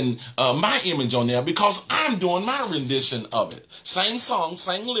within my image on there because I'm doing my rendition of it. Same song,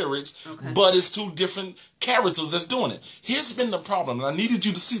 same lyrics, but it's two different characters that's doing it. Here's been the problem, and I needed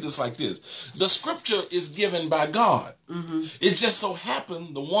you to see this like this. The scripture is given by God. It just so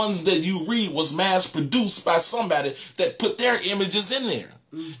happened the ones that you read was mass produced by somebody that put their images in there.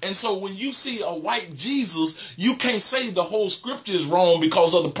 And so when you see a white Jesus, you can't say the whole scripture is wrong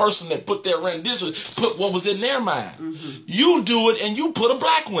because of the person that put their rendition, put what was in their mind. You do it and you put a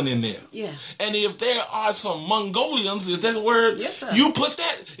black one in there. Yeah. And if there are some Mongolians, is that the word? Yes, sir. You put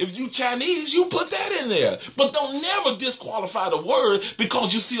that. If you Chinese, you put that in there. But don't never disqualify the word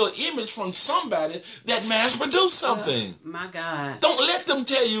because you see an image from somebody that mass produced something. My God. Don't let them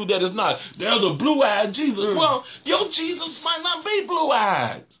tell you that it's not. There's a blue-eyed Jesus. Well, your Jesus might not be blue-eyed.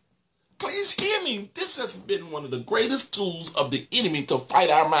 Please hear me. This has been one of the greatest tools of the enemy to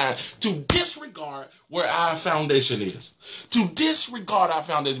fight our mind, to disregard where our foundation is. To disregard our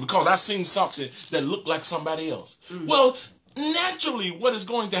foundation because I seen something that looked like somebody else. Well, naturally, what is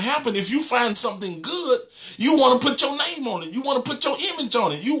going to happen if you find something good, you want to put your name on it. You want to put your image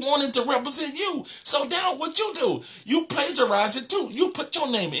on it. You want it to represent you. So now what you do, you plagiarize it too. You put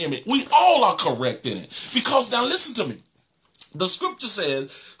your name in it. We all are correct in it. Because now listen to me. The scripture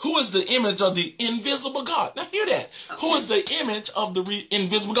says, who is the image of the invisible God? Now hear that. Okay. Who is the image of the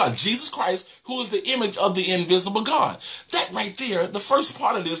invisible God? Jesus Christ, who is the image of the invisible God. That right there, the first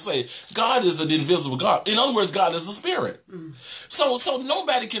part of this say, God is an invisible God. In other words, God is a spirit. So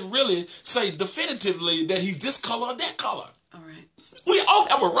nobody can really say definitively that he's this color or that color. All right. We all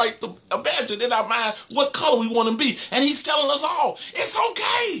have a right to imagine in our mind what color we want to be. And he's telling us all, it's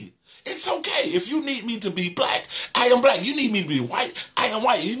okay. It's okay. If you need me to be black, I am black. You need me to be white, I am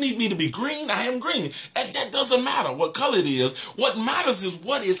white. You need me to be green, I am green. And that doesn't matter what color it is. What matters is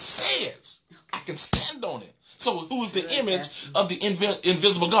what it says. I can stand on it. So who is the image of the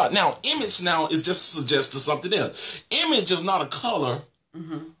invisible God? Now, image now is just suggest to something else. Image is not a color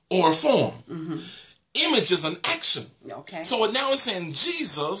or a form. Image is an action. Okay. So now it's saying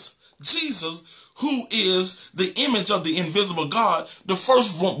Jesus, who is the image of the invisible God, the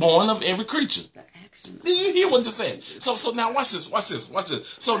firstborn of every creature. The action. Do you hear what they're saying? So now watch this.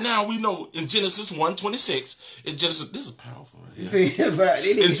 So now we know in Genesis 1:26, this is powerful right here.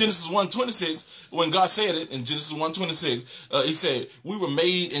 In Genesis 1:26, when God said it, in Genesis 1:26, he said, we were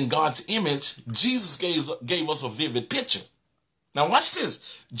made in God's image. Jesus gave us a vivid picture. Now watch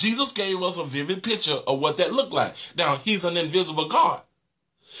this. Jesus gave us a vivid picture of what that looked like. Now, he's an invisible God.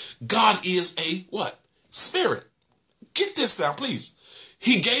 God is a what? Spirit. Get this now, please.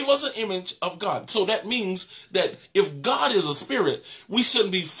 He gave us an image of God. So that means that if God is a spirit, we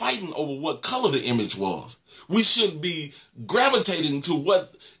shouldn't be fighting over what color the image was. We should be gravitating to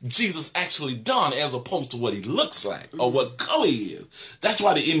what Jesus actually done as opposed to what he looks like or what color he is. That's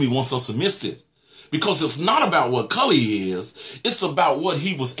why the enemy wants us to miss this. Because it's not about what color he is. It's about what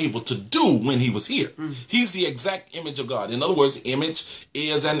he was able to do when he was here. He's the exact image of God. In other words, image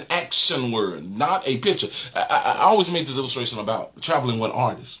is an action word, not a picture. I always make this illustration about traveling with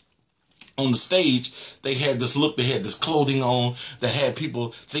artists. On the stage, they had this look, they had this clothing on that had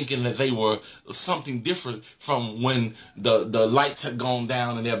people thinking that they were something different from when the lights had gone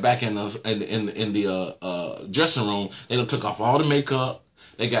down and they're back in the dressing room. They done took off all the makeup.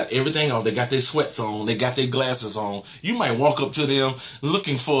 They got everything off. They got their sweats on. They got their glasses on. You might walk up to them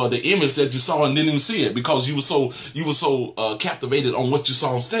looking for the image that you saw and didn't even see it because you were so captivated on what you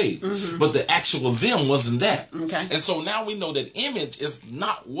saw on stage. But the actual them wasn't that. Okay. And so now we know that image is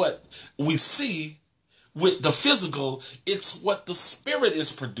not what we see with the physical. It's what the spirit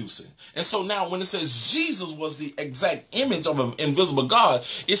is producing. And so now when it says Jesus was the exact image of an invisible God,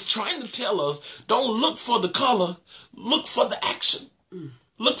 it's trying to tell us, don't look for the color, look for the action.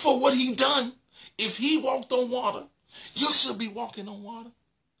 Look for what he done. If he walked on water, you should be walking on water.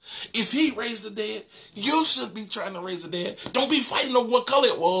 If he raised the dead, you should be trying to raise the dead. Don't be fighting over what color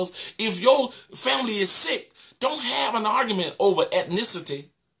it was. If your family is sick, don't have an argument over ethnicity.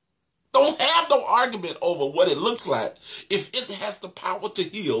 Don't have no argument over what it looks like. If it has the power to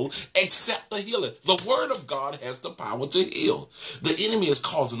heal, accept the healing. The word of God has the power to heal. The enemy is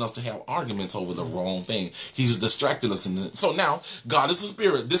causing us to have arguments over the wrong thing. He's distracting us. So now, God is a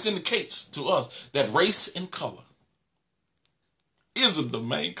spirit. This indicates to us that race and color isn't the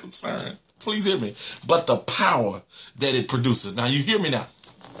main concern. Please hear me. But the power that it produces. Now, you hear me now.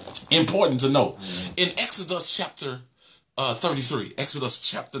 Important to know. In Exodus chapter 33, Exodus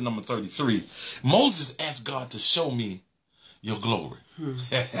chapter number 33, Moses asked God to show me your glory.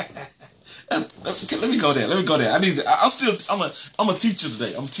 Let me go there. I'm a teacher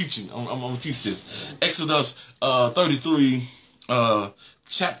today. I'm teaching. I'm gonna teach this. Exodus 33,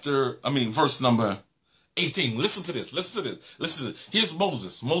 verse number 18. Listen to this. Here's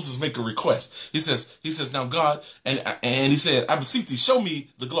Moses. Moses make a request. He says, now God, and he said, I beseech thee, show me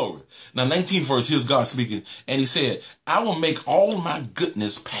the glory. Now 19th verse, here's God speaking. And he said, I will make all my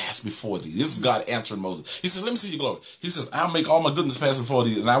goodness pass before thee. This is God answering Moses. He says, let me see your glory. He says, I'll make all my goodness pass before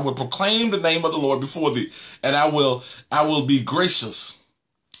thee, and I will proclaim the name of the Lord before thee. And I will be gracious.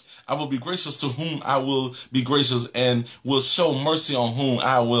 I will be gracious to whom I will be gracious, and will show mercy on whom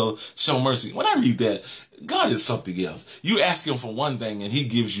I will show mercy. When I read that, God is something else. You ask him for one thing and he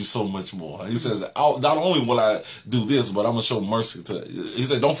gives you so much more. He says, not only will I do this, but I'm going to show mercy to, he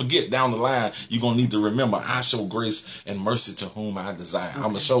said, don't forget down the line, you're going to need to remember, I show grace and mercy to whom I desire. Okay. I'm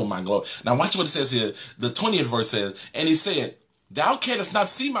going to show my glory. Now watch what it says here. The 20th verse says, and he said, thou canst not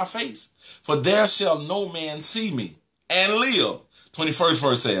see my face, for there shall no man see me and live. 21st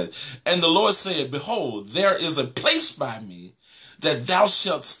verse says, and the Lord said, behold, there is a place by me that thou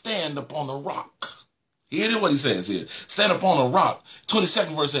shalt stand upon a rock. Hear what he says here. Stand upon a rock.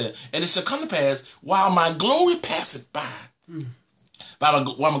 22nd verse says, and it shall come to pass while my glory passeth by.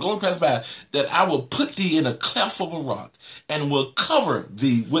 While my glory passeth by, that I will put thee in a cleft of a rock and will cover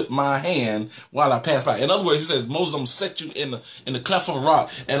thee with my hand while I pass by. In other words, he says, Moses, I'm going to set you in the cleft of a rock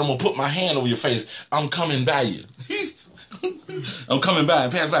and I'm going to put my hand over your face. I'm coming by you. I'm coming by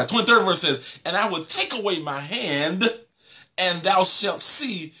and pass by. 23rd verse says, and I will take away my hand and thou shalt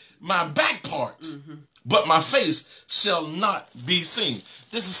see my back part. But my face shall not be seen.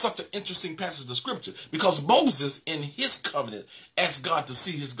 This is such an interesting passage of scripture because Moses in his covenant asked God to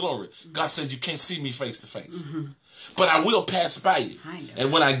see his glory. God said, you can't see me face to face, but I will pass by you.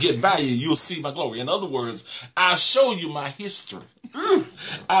 And when I get by you, you'll see my glory. In other words, I'll show you my history.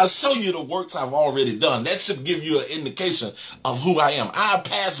 I'll show you the works I've already done. That should give you an indication of who I am. I'll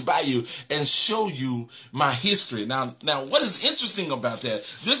pass by you and show you my history. Now, what is interesting about that?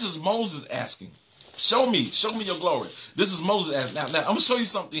 This is Moses asking. Show me your glory. This is Moses asking. Now I'm going to show you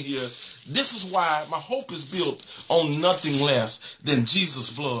something here. This is why my hope is built on nothing less than Jesus'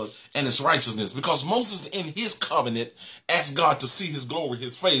 blood and his righteousness. Because Moses in his covenant asked God to see his glory,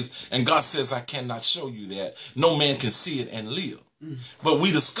 his face. And God says, I cannot show you that. No man can see it and live. But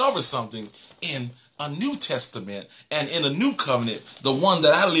we discover something in a New Testament and in a new covenant, the one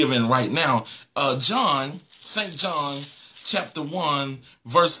that I live in right now. St. John chapter 1,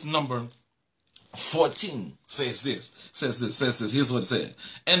 verse number 14 says this. Here's what it said.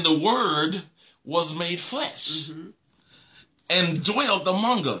 And the word was made flesh and dwelt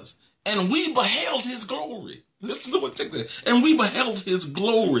among us, and we beheld his glory. Listen to what take that. And we beheld his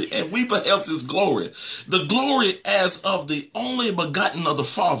glory, the glory as of the only begotten of the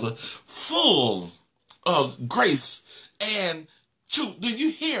Father, full of grace and truth. Do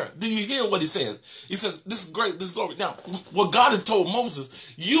you hear what he says? He says, this is great, this is glory. Now, what God had told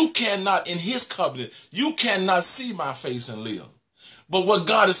Moses, you cannot, in his covenant, you cannot see my face and live. But what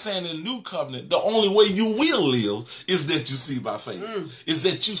God is saying in the new covenant, the only way you will live is that you see my face. Is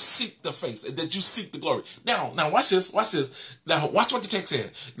that you seek the face, that you seek the glory. Now watch this. Now watch what the text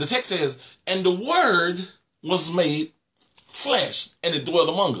says. The text says, and the word was made flesh and it dwelt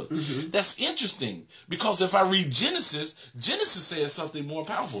among us. That's interesting because if I read Genesis says something more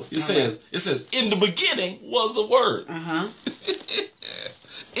powerful. It says, in the beginning was the word.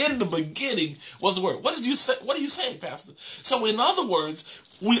 In the beginning was the word. What did you say? What are you saying, Pastor? So in other words,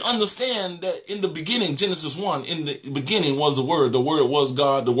 we understand that in the beginning, Genesis 1, in the beginning was the word was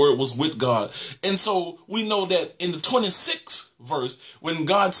God, the word was with God. And so we know that in the 26th verse, when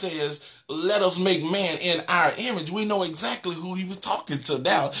God says, let us make man in our image, we know exactly who he was talking to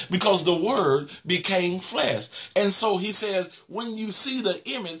now because the word became flesh. And so he says, when you see the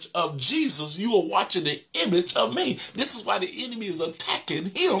image of Jesus, you are watching the image of me. This is why the enemy is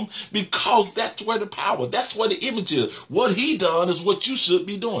attacking him, because that's where the power, that's where the image is. What he done is what you should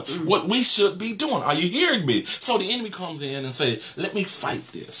be doing, what we should be doing. Are you hearing me? So the enemy comes in and say, let me fight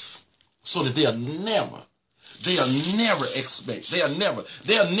this so that they'll never they'll never expect. They'll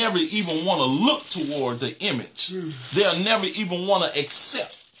never even want to look toward the image. They'll never even want to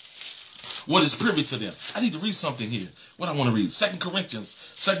accept what is privy to them. I need to read something here. What I want to read, Second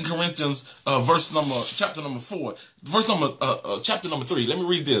Corinthians, chapter number 4, chapter number 3. Let me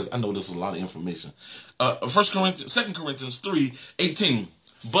read this. I know this is a lot of information. 2 Corinthians 3:18.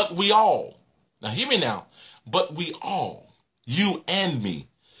 But we all, now hear me now, but we all, you and me,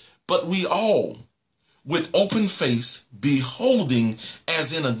 but we all, with open face, beholding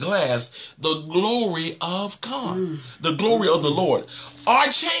as in a glass the glory of God, the glory of the Lord, are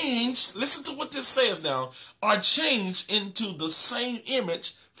changed, listen to what this says now, are changed into the same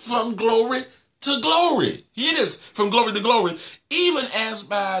image from glory to glory. Here it is, from glory to glory, even as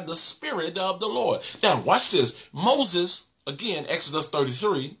by the Spirit of the Lord. Now, watch this. Moses, again, Exodus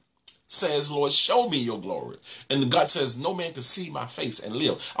 33, says, Lord, show me your glory. And God says, no man can see my face and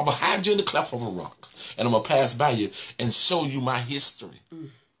live. I'm going to hide you in the cleft of a rock, and I'm going to pass by you and show you my history.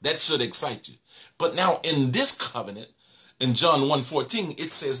 That should excite you. But now in this covenant, in John 1:14,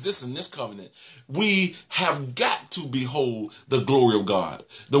 it says this in this covenant, we have got to behold the glory of God.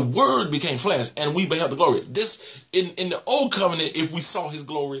 The word became flesh and we beheld the glory. This in the old covenant, if we saw his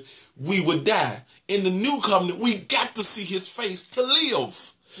glory, we would die. In the new covenant, we got to see his face to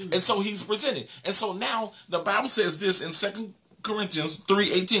live. And so he's presenting. And so now the Bible says this in 2 Corinthians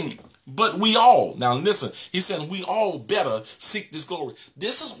 3:18. But we all, now listen, he said we all better seek this glory.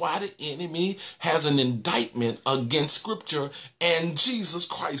 This is why the enemy has an indictment against Scripture and Jesus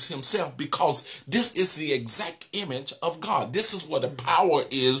Christ himself, because this is the exact image of God. This is where the power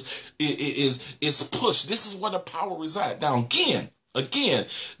is pushed. This is where the power resides. Now again,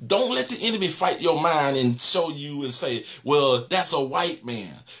 don't let the enemy fight your mind and show you and say, well, that's a white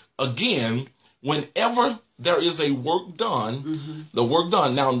man. Again, whenever there is a work done, the work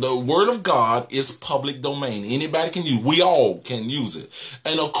done. Now, the word of God is public domain. Anybody can use it. We all can use it.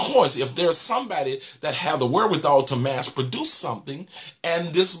 And of course, if there's somebody that have the wherewithal to mass produce something,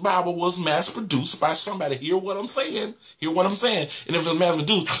 and this Bible was mass produced by somebody, hear what I'm saying. And if it's mass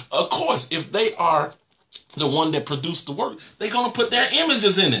produced, of course, if they are the one that produced the work, they're going to put their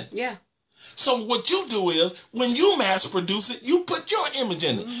images in it. Yeah. So what you do is, when you mass produce it, you put your image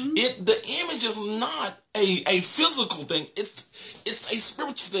in it. The image is not a physical thing. It's a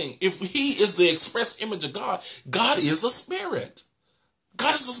spiritual thing. If he is the express image of God, God is a spirit.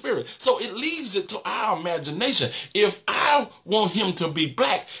 God is a spirit. So it leaves it to our imagination. If I want him to be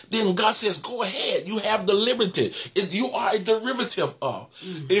black, then God says, go ahead. You have the liberty. You are a derivative of.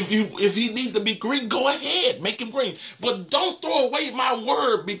 If he needs to be green, go ahead. Make him green. But don't throw away my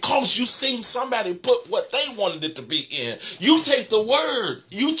word because you seen somebody put what they wanted it to be in. You take the word.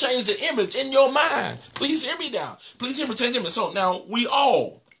 You change the image in your mind. Please hear me now. Please hear me, change the image. So now we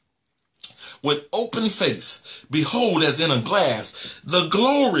all, with open face, behold as in a glass the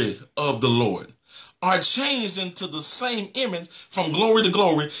glory of the Lord, are changed into the same image from glory to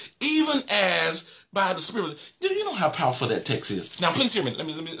glory, even as by the Spirit. Do you know how powerful that text is? Now, please hear me. Let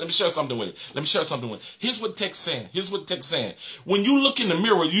me share something with you. Here's what text saying. When you look in the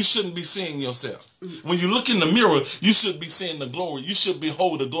mirror, you shouldn't be seeing yourself. When you look in the mirror, you should be seeing the glory. You should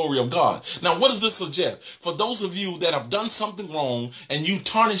behold the glory of God. Now, what does this suggest? For those of you that have done something wrong and you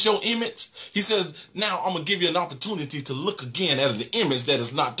tarnish your image, he says, now I'm going to give you an opportunity to look again at the image that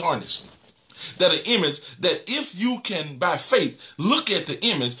is not tarnished. That an image that if you can, by faith, look at the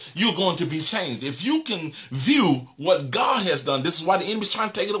image, you're going to be changed. If you can view what God has done, this is why the enemy's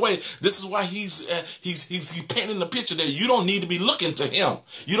trying to take it away. This is why he's painting the picture that you don't need to be looking to him.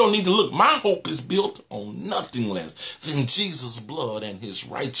 You don't need to look. My hope is built on nothing less than Jesus' blood and his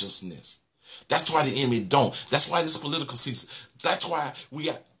righteousness. That's why the enemy don't. That's why this political season. That's why we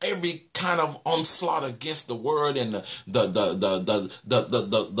got every kind of onslaught against the word, and the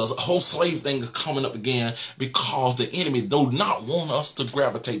whole slave thing is coming up again, because the enemy do not want us to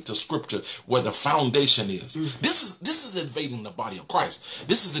gravitate to Scripture where the foundation is. This is invading the body of Christ.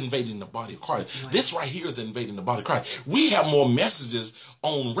 This is invading the body of Christ. Right. This right here is invading the body of Christ. We have more messages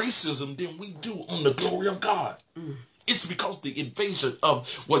on racism than we do on the glory of God. It's because the invasion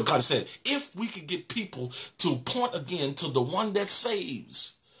of what God said. If we could get people to point again to the one that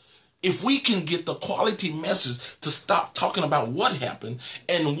saves, if we can get the quality message to stop talking about what happened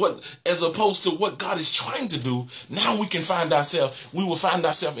and what, as opposed to what God is trying to do, now we will find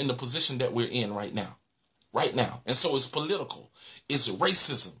ourselves in the position that we're in right now. And so it's political, it's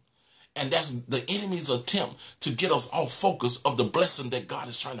racism. And that's the enemy's attempt to get us off focus of the blessing that God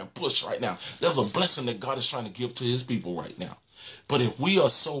is trying to push right now. There's a blessing that God is trying to give to his people right now. But if we are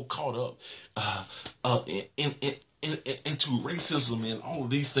so caught up into racism and all of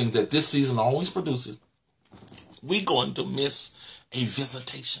these things that this season always produces, We're going to miss a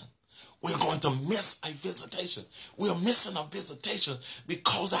visitation. We're going to miss a visitation. We're missing a visitation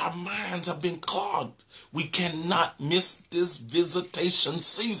because our minds have been clogged. We cannot miss this visitation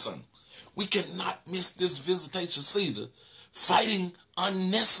season. We cannot miss this visitation season. Fighting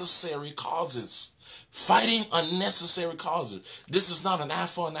unnecessary causes. Fighting unnecessary causes. This is not an eye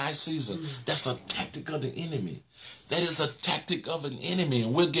for an eye season. That's a tactic of the enemy. That is a tactic of an enemy,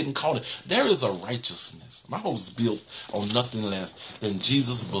 and we're getting caught in. There is a righteousness. My hope is built on nothing less than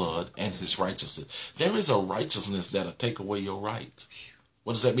Jesus' blood and his righteousness. There is a righteousness that'll take away your right.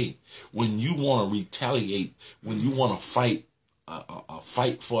 What does that mean? When you want to retaliate, when you want to fight, a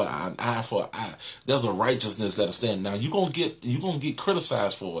fight for an eye for an eye, there's a righteousness that'll stand. Now you're gonna get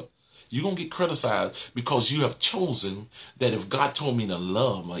criticized for it. You're going to get criticized because you have chosen that if God told me to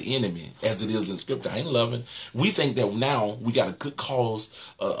love my enemy, as it is in Scripture, I ain't loving. We think that now we got a good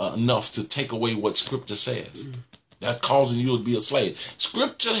cause enough to take away what Scripture says. That's causing you to be a slave.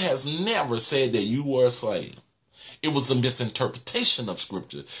 Scripture has never said that you were a slave. It was a misinterpretation of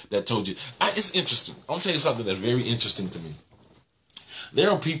Scripture that told you. It's interesting. I'm going to tell you something that's very interesting to me. There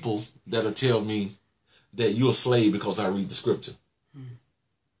are people that'll tell me that you're a slave because I read the Scripture.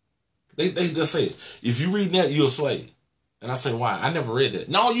 They just say, if you read that, you're a slave. And I say, why? I never read that.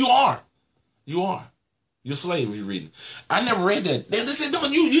 No, you are. You are. You're a slave if you read it. I never read that. They say, no,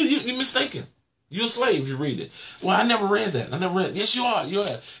 you're mistaken. You're a slave if you read it. Well, I never read that. I never read it. Yes, you are. You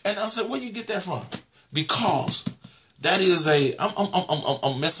are. And I said, where do you get that from? Because that is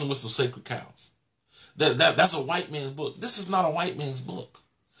I'm messing with some sacred cows. That's a white man's book. This is not a white man's book.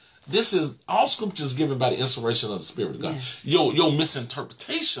 This is all scriptures given by the inspiration of the Spirit of God. Yes. Your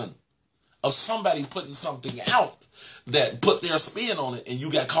misinterpretation of somebody putting something out that put their spin on it and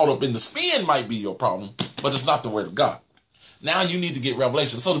you got caught up in the spin might be your problem, but it's not the word of God. Now you need to get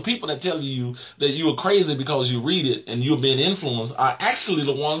revelation. So the people that tell you that you are crazy because you read it and you're being influenced are actually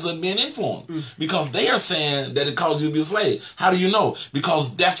the ones that are being influenced because they are saying that it caused you to be a slave. How do you know?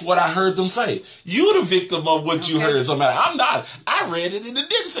 Because that's what I heard them say. You the victim of what you heard somebody. I'm not. I read it and it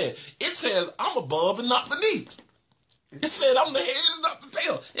didn't say it. It says I'm above and not beneath. It said I'm the head and not the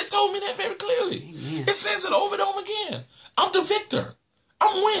tail. It told me that very clearly. Amen. It says it over and over again. I'm the victor.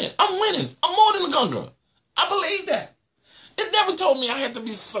 I'm winning. I'm more than a conqueror. I believe that. It never told me I had to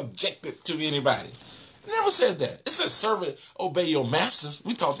be subjected to anybody. It never said that. It says, servant, obey your masters.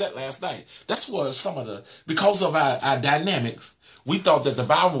 We taught that last night. That's where because of our dynamics, we thought that the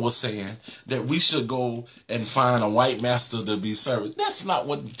Bible was saying that we should go and find a white master to be served. That's not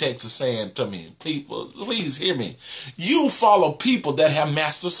what the text is saying to me. People, please hear me. You follow people that have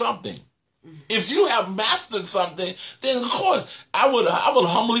mastered something. If you have mastered something, then of course I would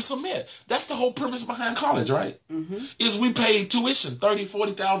humbly submit. That's the whole premise behind college, right? Is we pay tuition,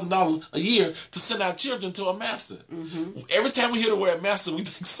 $30,000, $40,000 a year to send our children to a master. Every time we hear the word master, we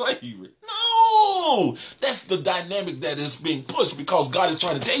think slavery. No, that's the dynamic that is being pushed because God is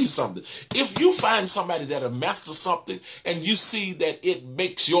trying to tell you something. If you find somebody that has mastered something and you see that it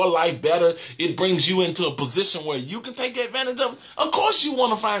makes your life better, it brings you into a position where you can take advantage of course you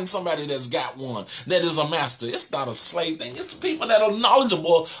want to find somebody that's got one that is a master. It's not a slave thing. It's the people that are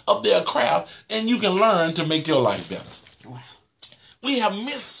knowledgeable of their craft and you can learn to make your life better. Wow. We have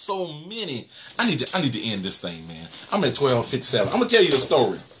missed so many. I need to end this thing, man. I'm at 12:57. I'm going to tell you a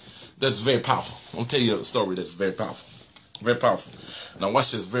story that's very powerful. I'm going to tell you a story that's very powerful. Very powerful. Now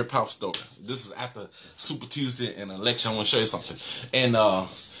watch this very powerful story. This is after Super Tuesday and election. I want to show you something. And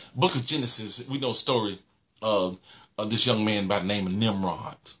Book of Genesis, we know a story of this young man by the name of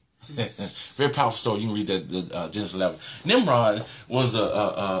Nimrod. Very powerful story. You can read that Genesis 11. Nimrod was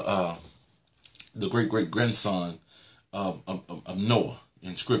the great grandson of Noah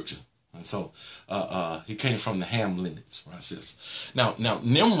in Scripture, and so he came from the Ham lineage. Right, sis? Now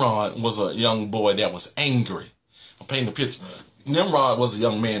Nimrod was a young boy that was angry. I'm painting a picture. Nimrod was a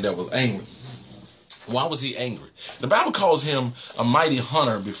young man that was angry. Why was he angry? The Bible calls him a mighty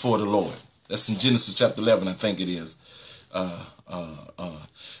hunter before the Lord. That's in Genesis chapter 11, I think it is.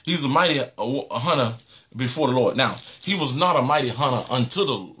 He's a mighty hunter before the Lord. Now, he was not a mighty hunter unto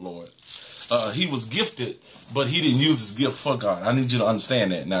the Lord. He was gifted, but he didn't use his gift for God. I need you to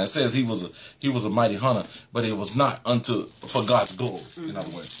understand that. Now, it says he was a mighty hunter, but it was not for God's glory, in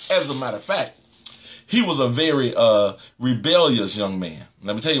other words. As a matter of fact, he was a very rebellious young man.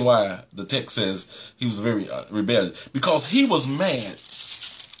 Let me tell you why the text says he was very rebellious. Because he was mad.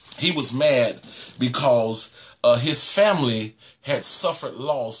 He was mad because his family had suffered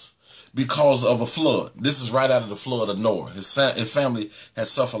loss because of a flood. This is right out of the flood of Noah. His family had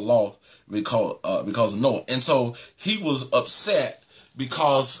suffered loss because of Noah. And so he was upset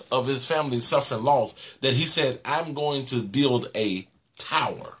because of his family suffering loss, that he said, I'm going to build a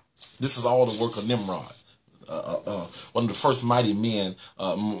tower. This is all the work of Nimrod. One of the first mighty men,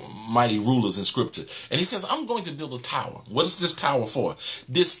 mighty rulers in scripture. And he says, I'm going to build a tower. What is this tower for?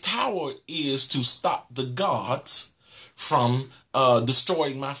 This tower is to stop the gods from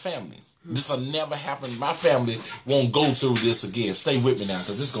destroying my family. This will never happen. My family won't go through this again. Stay with me now,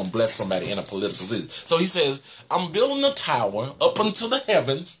 because this is going to bless somebody in a political position. So he says, I'm building a tower up into the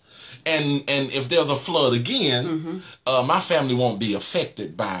heavens, and if there's a flood again, my family won't be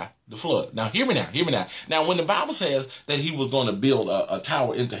affected by the flood. Now, hear me now, hear me now. Now, when the Bible says that he was going to build a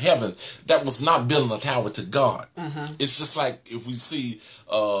tower into heaven, that was not building a tower to God. It's just like if we see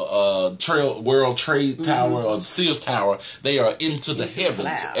World Trade Tower or Sears Tower, they are into the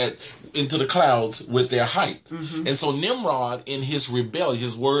heavens, into the clouds with their height. And so Nimrod, in his rebellion,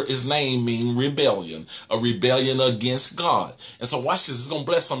 his name means rebellion, a rebellion against God. And so watch this, it's going to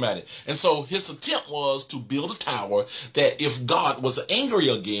bless somebody. And so his attempt was to build a tower that if God was angry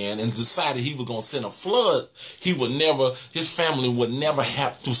again and decided he was going to send a flood, his family would never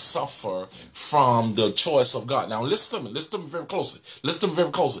have to suffer from the choice of God. Now listen to me very closely. Listen to me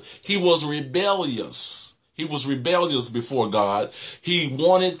very closely. He was rebellious. He was rebellious before God. He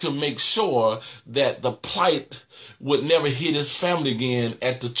wanted to make sure that the plight would never hit his family again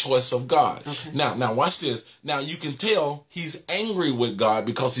at the choice of God. Okay. Now watch this. Now you can tell he's angry with God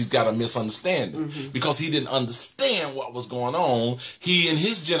because he's got a misunderstanding. Because he didn't understand what was going on. He in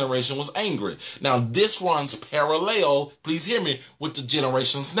his generation was angry. Now this runs parallel, please hear me, with the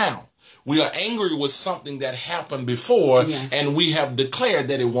generations now. We are angry with something that happened before, and we have declared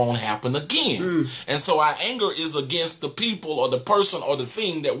that it won't happen again. And so our anger is against the people or the person or the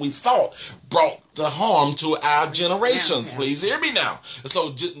thing that we thought brought the harm to our generations. Please hear me now.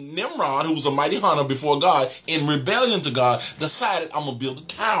 So Nimrod, who was a mighty hunter before God, in rebellion to God, decided, I'm going to build a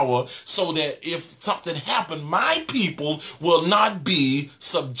tower so that if something happened, my people will not be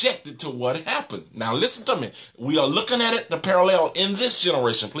subjected to what happened. Now listen to me. We are looking at it, the parallel in this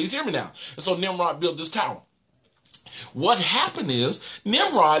generation. Please hear me now. And so Nimrod built this tower. What happened is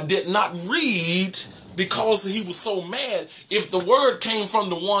Nimrod did not read, because he was so mad. If the word came from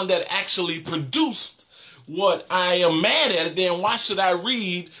the one that actually produced what I am mad at, then why should I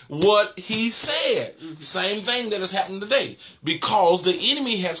read what he said? Same thing that is happening today. Because the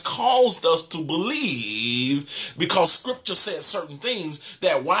enemy has caused us to believe, because scripture says certain things,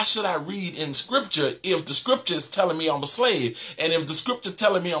 that why should I read in scripture if the scripture is telling me I'm a slave? And if the scripture is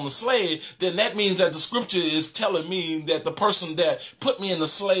telling me I'm a slave, then that means that the scripture is telling me that the person that put me in the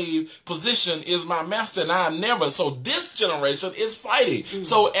slave position is my master, and I never. So this generation is fighting.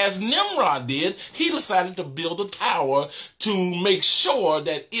 So as Nimrod did, he decided to build a tower to make sure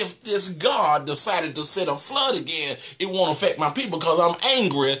that if this God decided to set a flood again, it won't affect my people, because I'm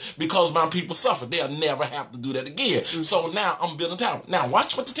angry because my people suffer. They'll never have to do that again. So now I'm building a tower. Now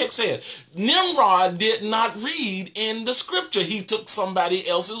watch what the text said. Nimrod did not read in the scripture. He took somebody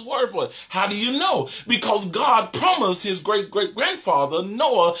else's word for it. How do you know? Because God promised his great-great-grandfather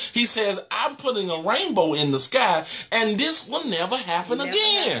Noah, he says, I'm putting a rainbow in the sky and this will never happen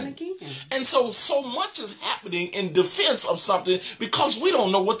again. And so much is happening in defense of something because we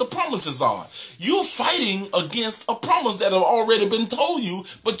don't know what the promises are. You're fighting against a promise that have already been told you,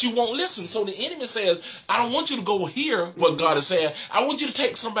 but you won't listen. So the enemy says, I don't want you to go hear what God is saying. I want you to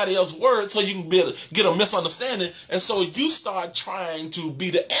take somebody else's word so you can get a misunderstanding. And so you start trying to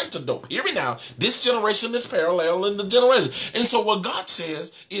be the antidote. Hear me now. This generation is parallel in the generation. And so what God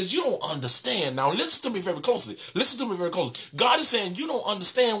says is, you don't understand. Now listen to me very closely. Listen to me very closely. God is saying, you don't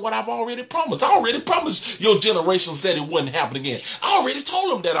understand what I've already promised. I already promised your generations that it wouldn't happen again. I already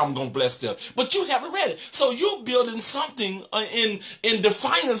told them that I'm going to bless them, but you haven't read it. So you're building something in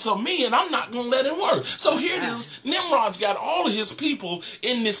defiance of me, and I'm not going to let it work. So here it is. Nimrod's got all of his people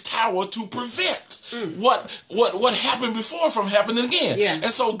in this tower to prevent what happened before from happening again.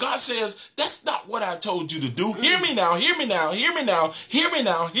 And so God says, that's not what I told you to do. Hear me now, hear me now, hear me now, hear me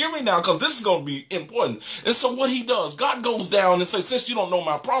now, hear me now, because this is going to be important. And so what he does, God goes down and says, since you don't know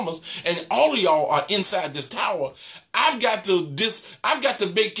my promise and all of y'all are inside this tower, I've got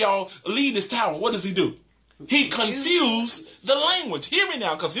to make y'all leave this tower. What does he do? He confused the language. Hear me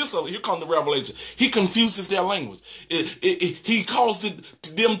now, because here comes the revelation. He confuses their language. He caused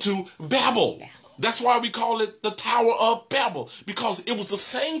them to babble. That's why we call it the Tower of Babel, because it was the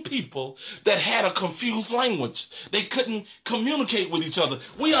same people that had a confused language. They couldn't communicate with each other.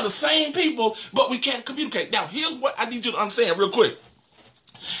 We are the same people, but we can't communicate. Now, here's what I need you to understand real quick.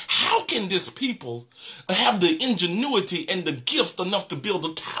 How can can this people have the ingenuity and the gift enough to build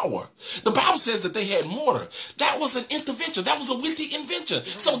a tower? The Bible says that they had mortar. That was an intervention. That was a witty invention.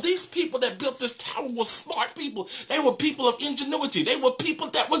 So these people that built this tower were smart people. They were people of ingenuity. They were people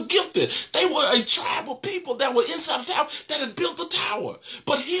that were gifted. They were a tribe of people that were inside the tower that had built a tower.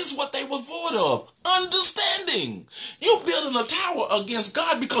 But here's what they were void of: understanding. You're building a tower against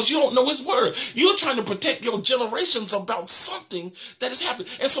God because you don't know his word. You're trying to protect your generations about something that is happening.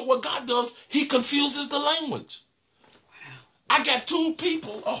 And so what God does, he confuses the language. I got two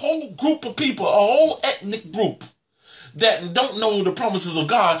people, a whole group of people, a whole ethnic group that don't know the promises of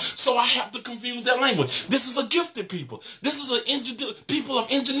God, so I have to confuse their language. This is a gifted people. This is a people of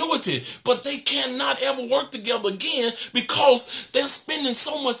ingenuity, but they cannot ever work together again because they're spending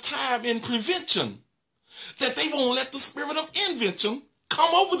so much time in prevention that they won't let the spirit of invention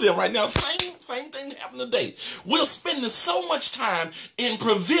come over them right now. Same thing happened today. We're spending so much time in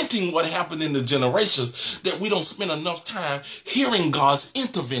preventing what happened in the generations that we don't spend enough time hearing God's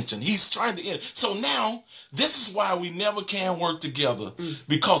intervention. He's trying to end. So now, this is why we never can work together,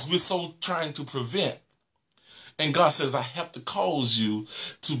 because we're so trying to prevent. And God says, I have to cause you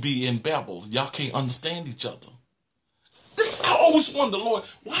to be in Babel. Y'all can't understand each other. I always wonder, Lord,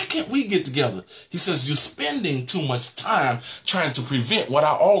 why can't we get together? He says, you're spending too much time trying to prevent what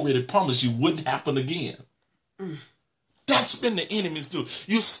I already promised you wouldn't happen again. That's been the enemy's do.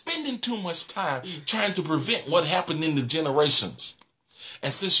 You're spending too much time trying to prevent what happened in the generations.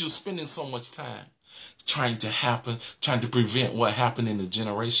 And since you're spending so much time trying to prevent what happened in the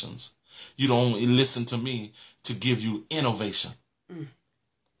generations, you don't listen to me to give you innovation.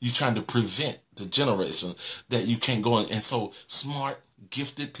 You're trying to prevent the generation that you can't go in. And so smart,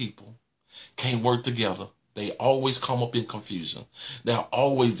 gifted people can't work together. They always come up in confusion. There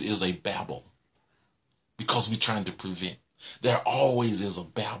always is a babble because we're trying to prevent. There always is a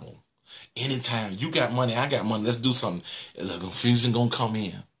babble. Anytime you got money, I got money, let's do something. The confusion going to come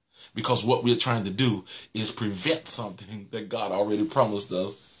in because what we're trying to do is prevent something that God already promised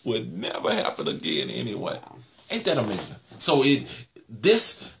us would never happen again anyway. Ain't that amazing? So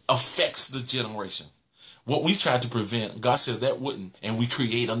this affects the generation. What we tried to prevent, God says that wouldn't, and we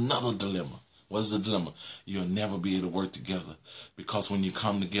create another dilemma. What is the dilemma? You'll never be able to work together because when you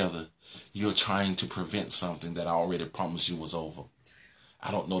come together, you're trying to prevent something that I already promised you was over.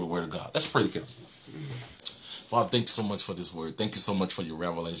 I don't know the word of God. Let's pray together. Father, thank you so much for this word. Thank you so much for your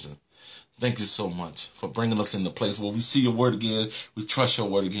revelation. Thank you so much for bringing us in the place where we see your word again. We trust your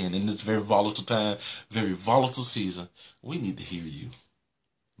word again. In this very volatile time, very volatile season, we need to hear you.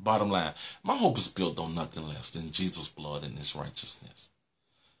 Bottom line, my hope is built on nothing less than Jesus' blood and his righteousness.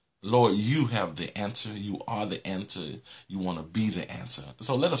 Lord, you have the answer. You are the answer. You want to be the answer.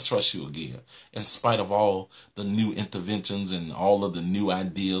 So let us trust you again. In spite of all the new interventions and all of the new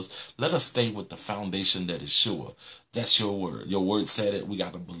ideas, let us stay with the foundation that is sure. That's your word. Your word said it. We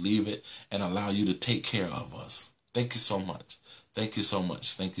got to believe it and allow you to take care of us. Thank you so much. Thank you so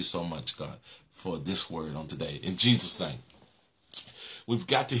much. Thank you so much, God, for this word on today. In Jesus' name. We've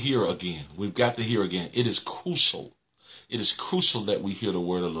got to hear again. We've got to hear again. It is crucial. It is crucial that we hear the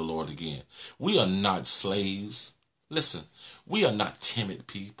word of the Lord again. We are not slaves. Listen, we are not timid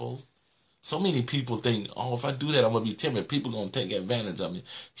people. So many people think, oh, if I do that, I'm going to be timid. People are going to take advantage of me.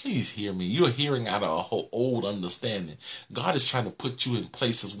 Please hear me. You're hearing out of a whole old understanding. God is trying to put you in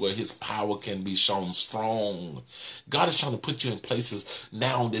places where his power can be shown strong. God is trying to put you in places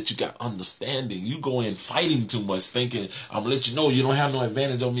now that you got understanding. You go in fighting too much, thinking, I'm going to let you know you don't have no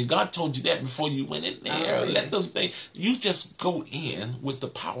advantage over me. God told you that before you went in there. Let them think. You just go in with the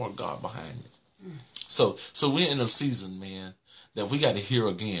power of God behind you. So we're in a season, man, that we got to hear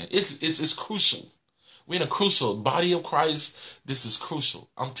again. It's crucial. We're in a crucial body of Christ. This is crucial.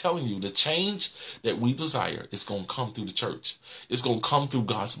 I'm telling you, the change that we desire is going to come through the church. It's going to come through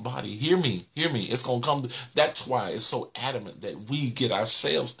God's body. Hear me. It's going to come. That's why it's so adamant that we get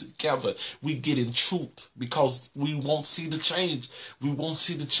ourselves together. We get in truth because we won't see the change. We won't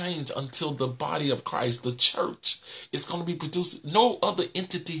see the change until the body of Christ, the church, is going to be produced. No other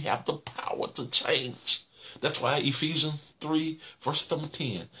entity have the power to change. That's why Ephesians 3, verse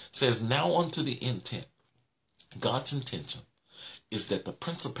 10 says, now unto the intent, God's intention is that the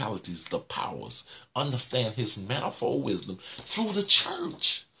principalities, the powers, understand his manifold wisdom through the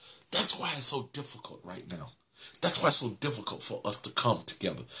church. That's why it's so difficult right now. That's why it's so difficult for us to come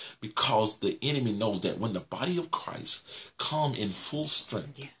together, because the enemy knows that when the body of Christ come in full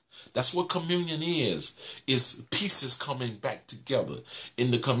strength, That's what communion is. It's pieces coming back together.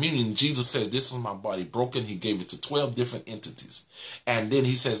 In the communion, Jesus says, this is my body broken. He gave it to 12 different entities. And then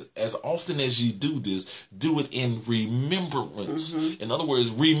he says, as often as you do this, do it in remembrance. In other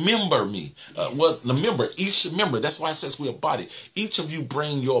words, remember me. Remember, each member, that's why it says we're a body. Each of you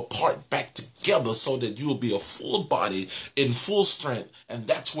bring your part back together so that you will be a full body in full strength. And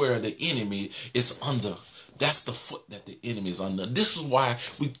that's where the enemy is under. That's the foot that the enemy is under. This is why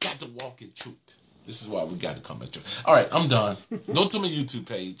we got to walk in truth. This is why we got to come at truth. All right, I'm done. Go to my YouTube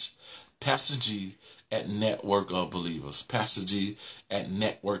page, Pastor G at Network of Believers. Pastor G at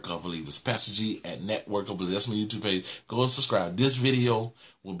Network of Believers. Pastor G at Network of Believers. That's my YouTube page. Go and subscribe. This video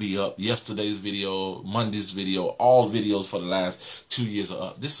will be up. Yesterday's video, Monday's video, all videos for the last 2 years are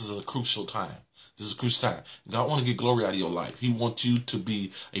up. This is a crucial time. This is a crucial time. God want to get glory out of your life. He wants you to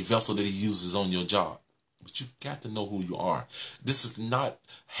be a vessel that he uses on your job. But you got to know who you are. This is not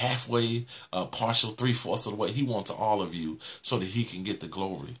halfway, partial, 3/4 of the way. He wants all of you so that he can get the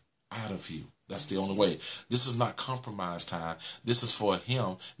glory out of you. That's the only way. This is not compromise time. This is for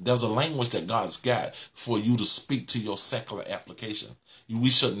him. There's a language that God's got for you to speak to your secular application. We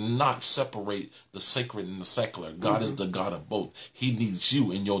should not separate the sacred and the secular. God is the God of both. He needs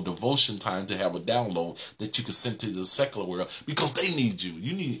you in your devotion time to have a download that you can send to the secular world because they need you.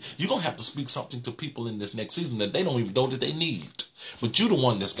 You're going to have to speak something to people in this next season that they don't even know that they need. But you're the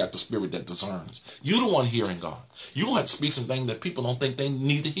one that's got the spirit that discerns. You're the one hearing God. You're going to have to speak some things that people don't think they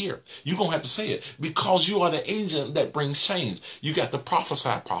need to hear. You're going to have to say it because you are the agent that brings change. You got the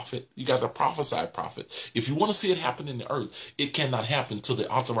prophesied prophet. You got the prophesied prophet. If you want to see it happen in the earth, it cannot happen till the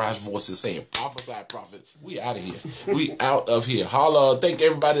authorized voices saying, prophesied prophet, we out of here. We out of here. Holla. Thank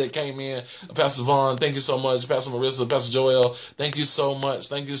everybody that came in. Pastor Vaughn, thank you so much. Pastor Marissa, Pastor Joel, thank you so much.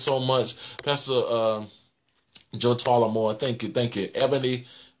 Thank you so much. Pastor Joe Tollamore, thank you, thank you. Ebony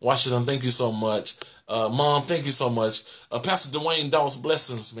Washington, thank you so much. Mom, thank you so much. Pastor Dwayne Dawes,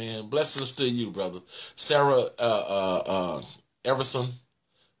 blessings, man. Blessings to you, brother. Sarah Everson,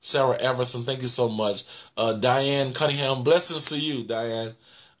 thank you so much. Diane Cunningham, blessings to you, Diane.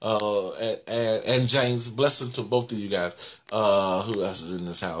 And James, blessing to both of you guys. Who else is in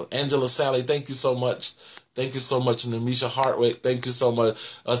this house? Angela Sally, thank you so much. Thank you so much. Namisha Hartwick, thank you so much.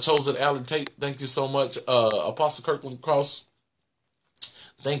 Chosen Allen Tate, thank you so much. Apostle Kirkland Cross,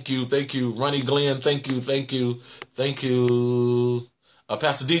 thank you. Ronnie Glenn, thank you. Pastor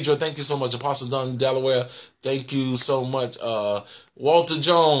Deidre, thank you so much. Apostle Dunn Delaware, thank you so much. Walter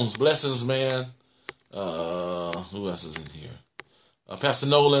Jones, blessings, man. Who else is in here? Pastor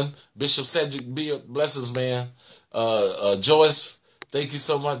Nolan, Bishop Cedric Beard, blessings, man. Joyce, thank you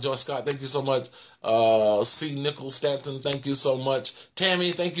so much. Joyce Scott, thank you so much. C. Nichols Stanton, thank you so much.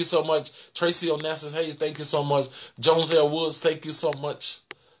 Tammy, thank you so much. Tracy Onassis Hayes, thank you so much. Jones L. Woods, thank you so much.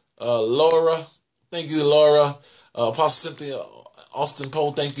 Laura, thank you, Laura. Apostle Cynthia Austin Poe,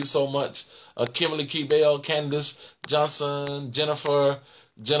 thank you so much. Kimberly Key Bell, Candace Johnson, Jennifer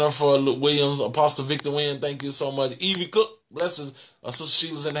Williams, Apostle Victor Wynn, thank you so much. Evie Cook, blessings. Sister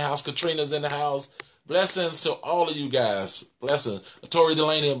Sheila's in the house. Katrina's in the house. Blessings to all of you guys. Blessings. Tori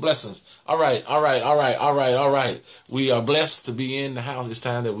Delaney, blessings. All right. We are blessed to be in the house. It's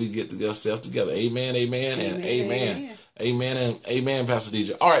time that we get to get ourselves together. Amen, and amen. Amen and amen, Pastor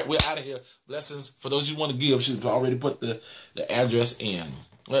DJ. All right, we're out of here. Blessings. For those you want to give, she's already put the address in.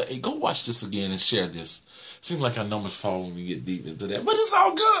 Go watch this again and share this. Seems like our numbers fall when we get deep into that. But it's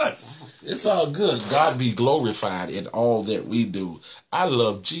all good. It's all good. God be glorified in all that we do. I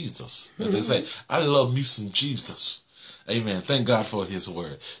love Jesus. As they say, I love me some Jesus. Amen. Thank God for his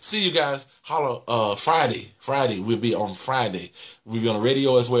word. See you guys. Holla Friday. We'll be on Friday. We'll be on the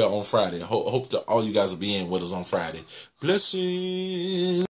radio as well on Friday. Hope that all you guys will be in with us on Friday. Blessings.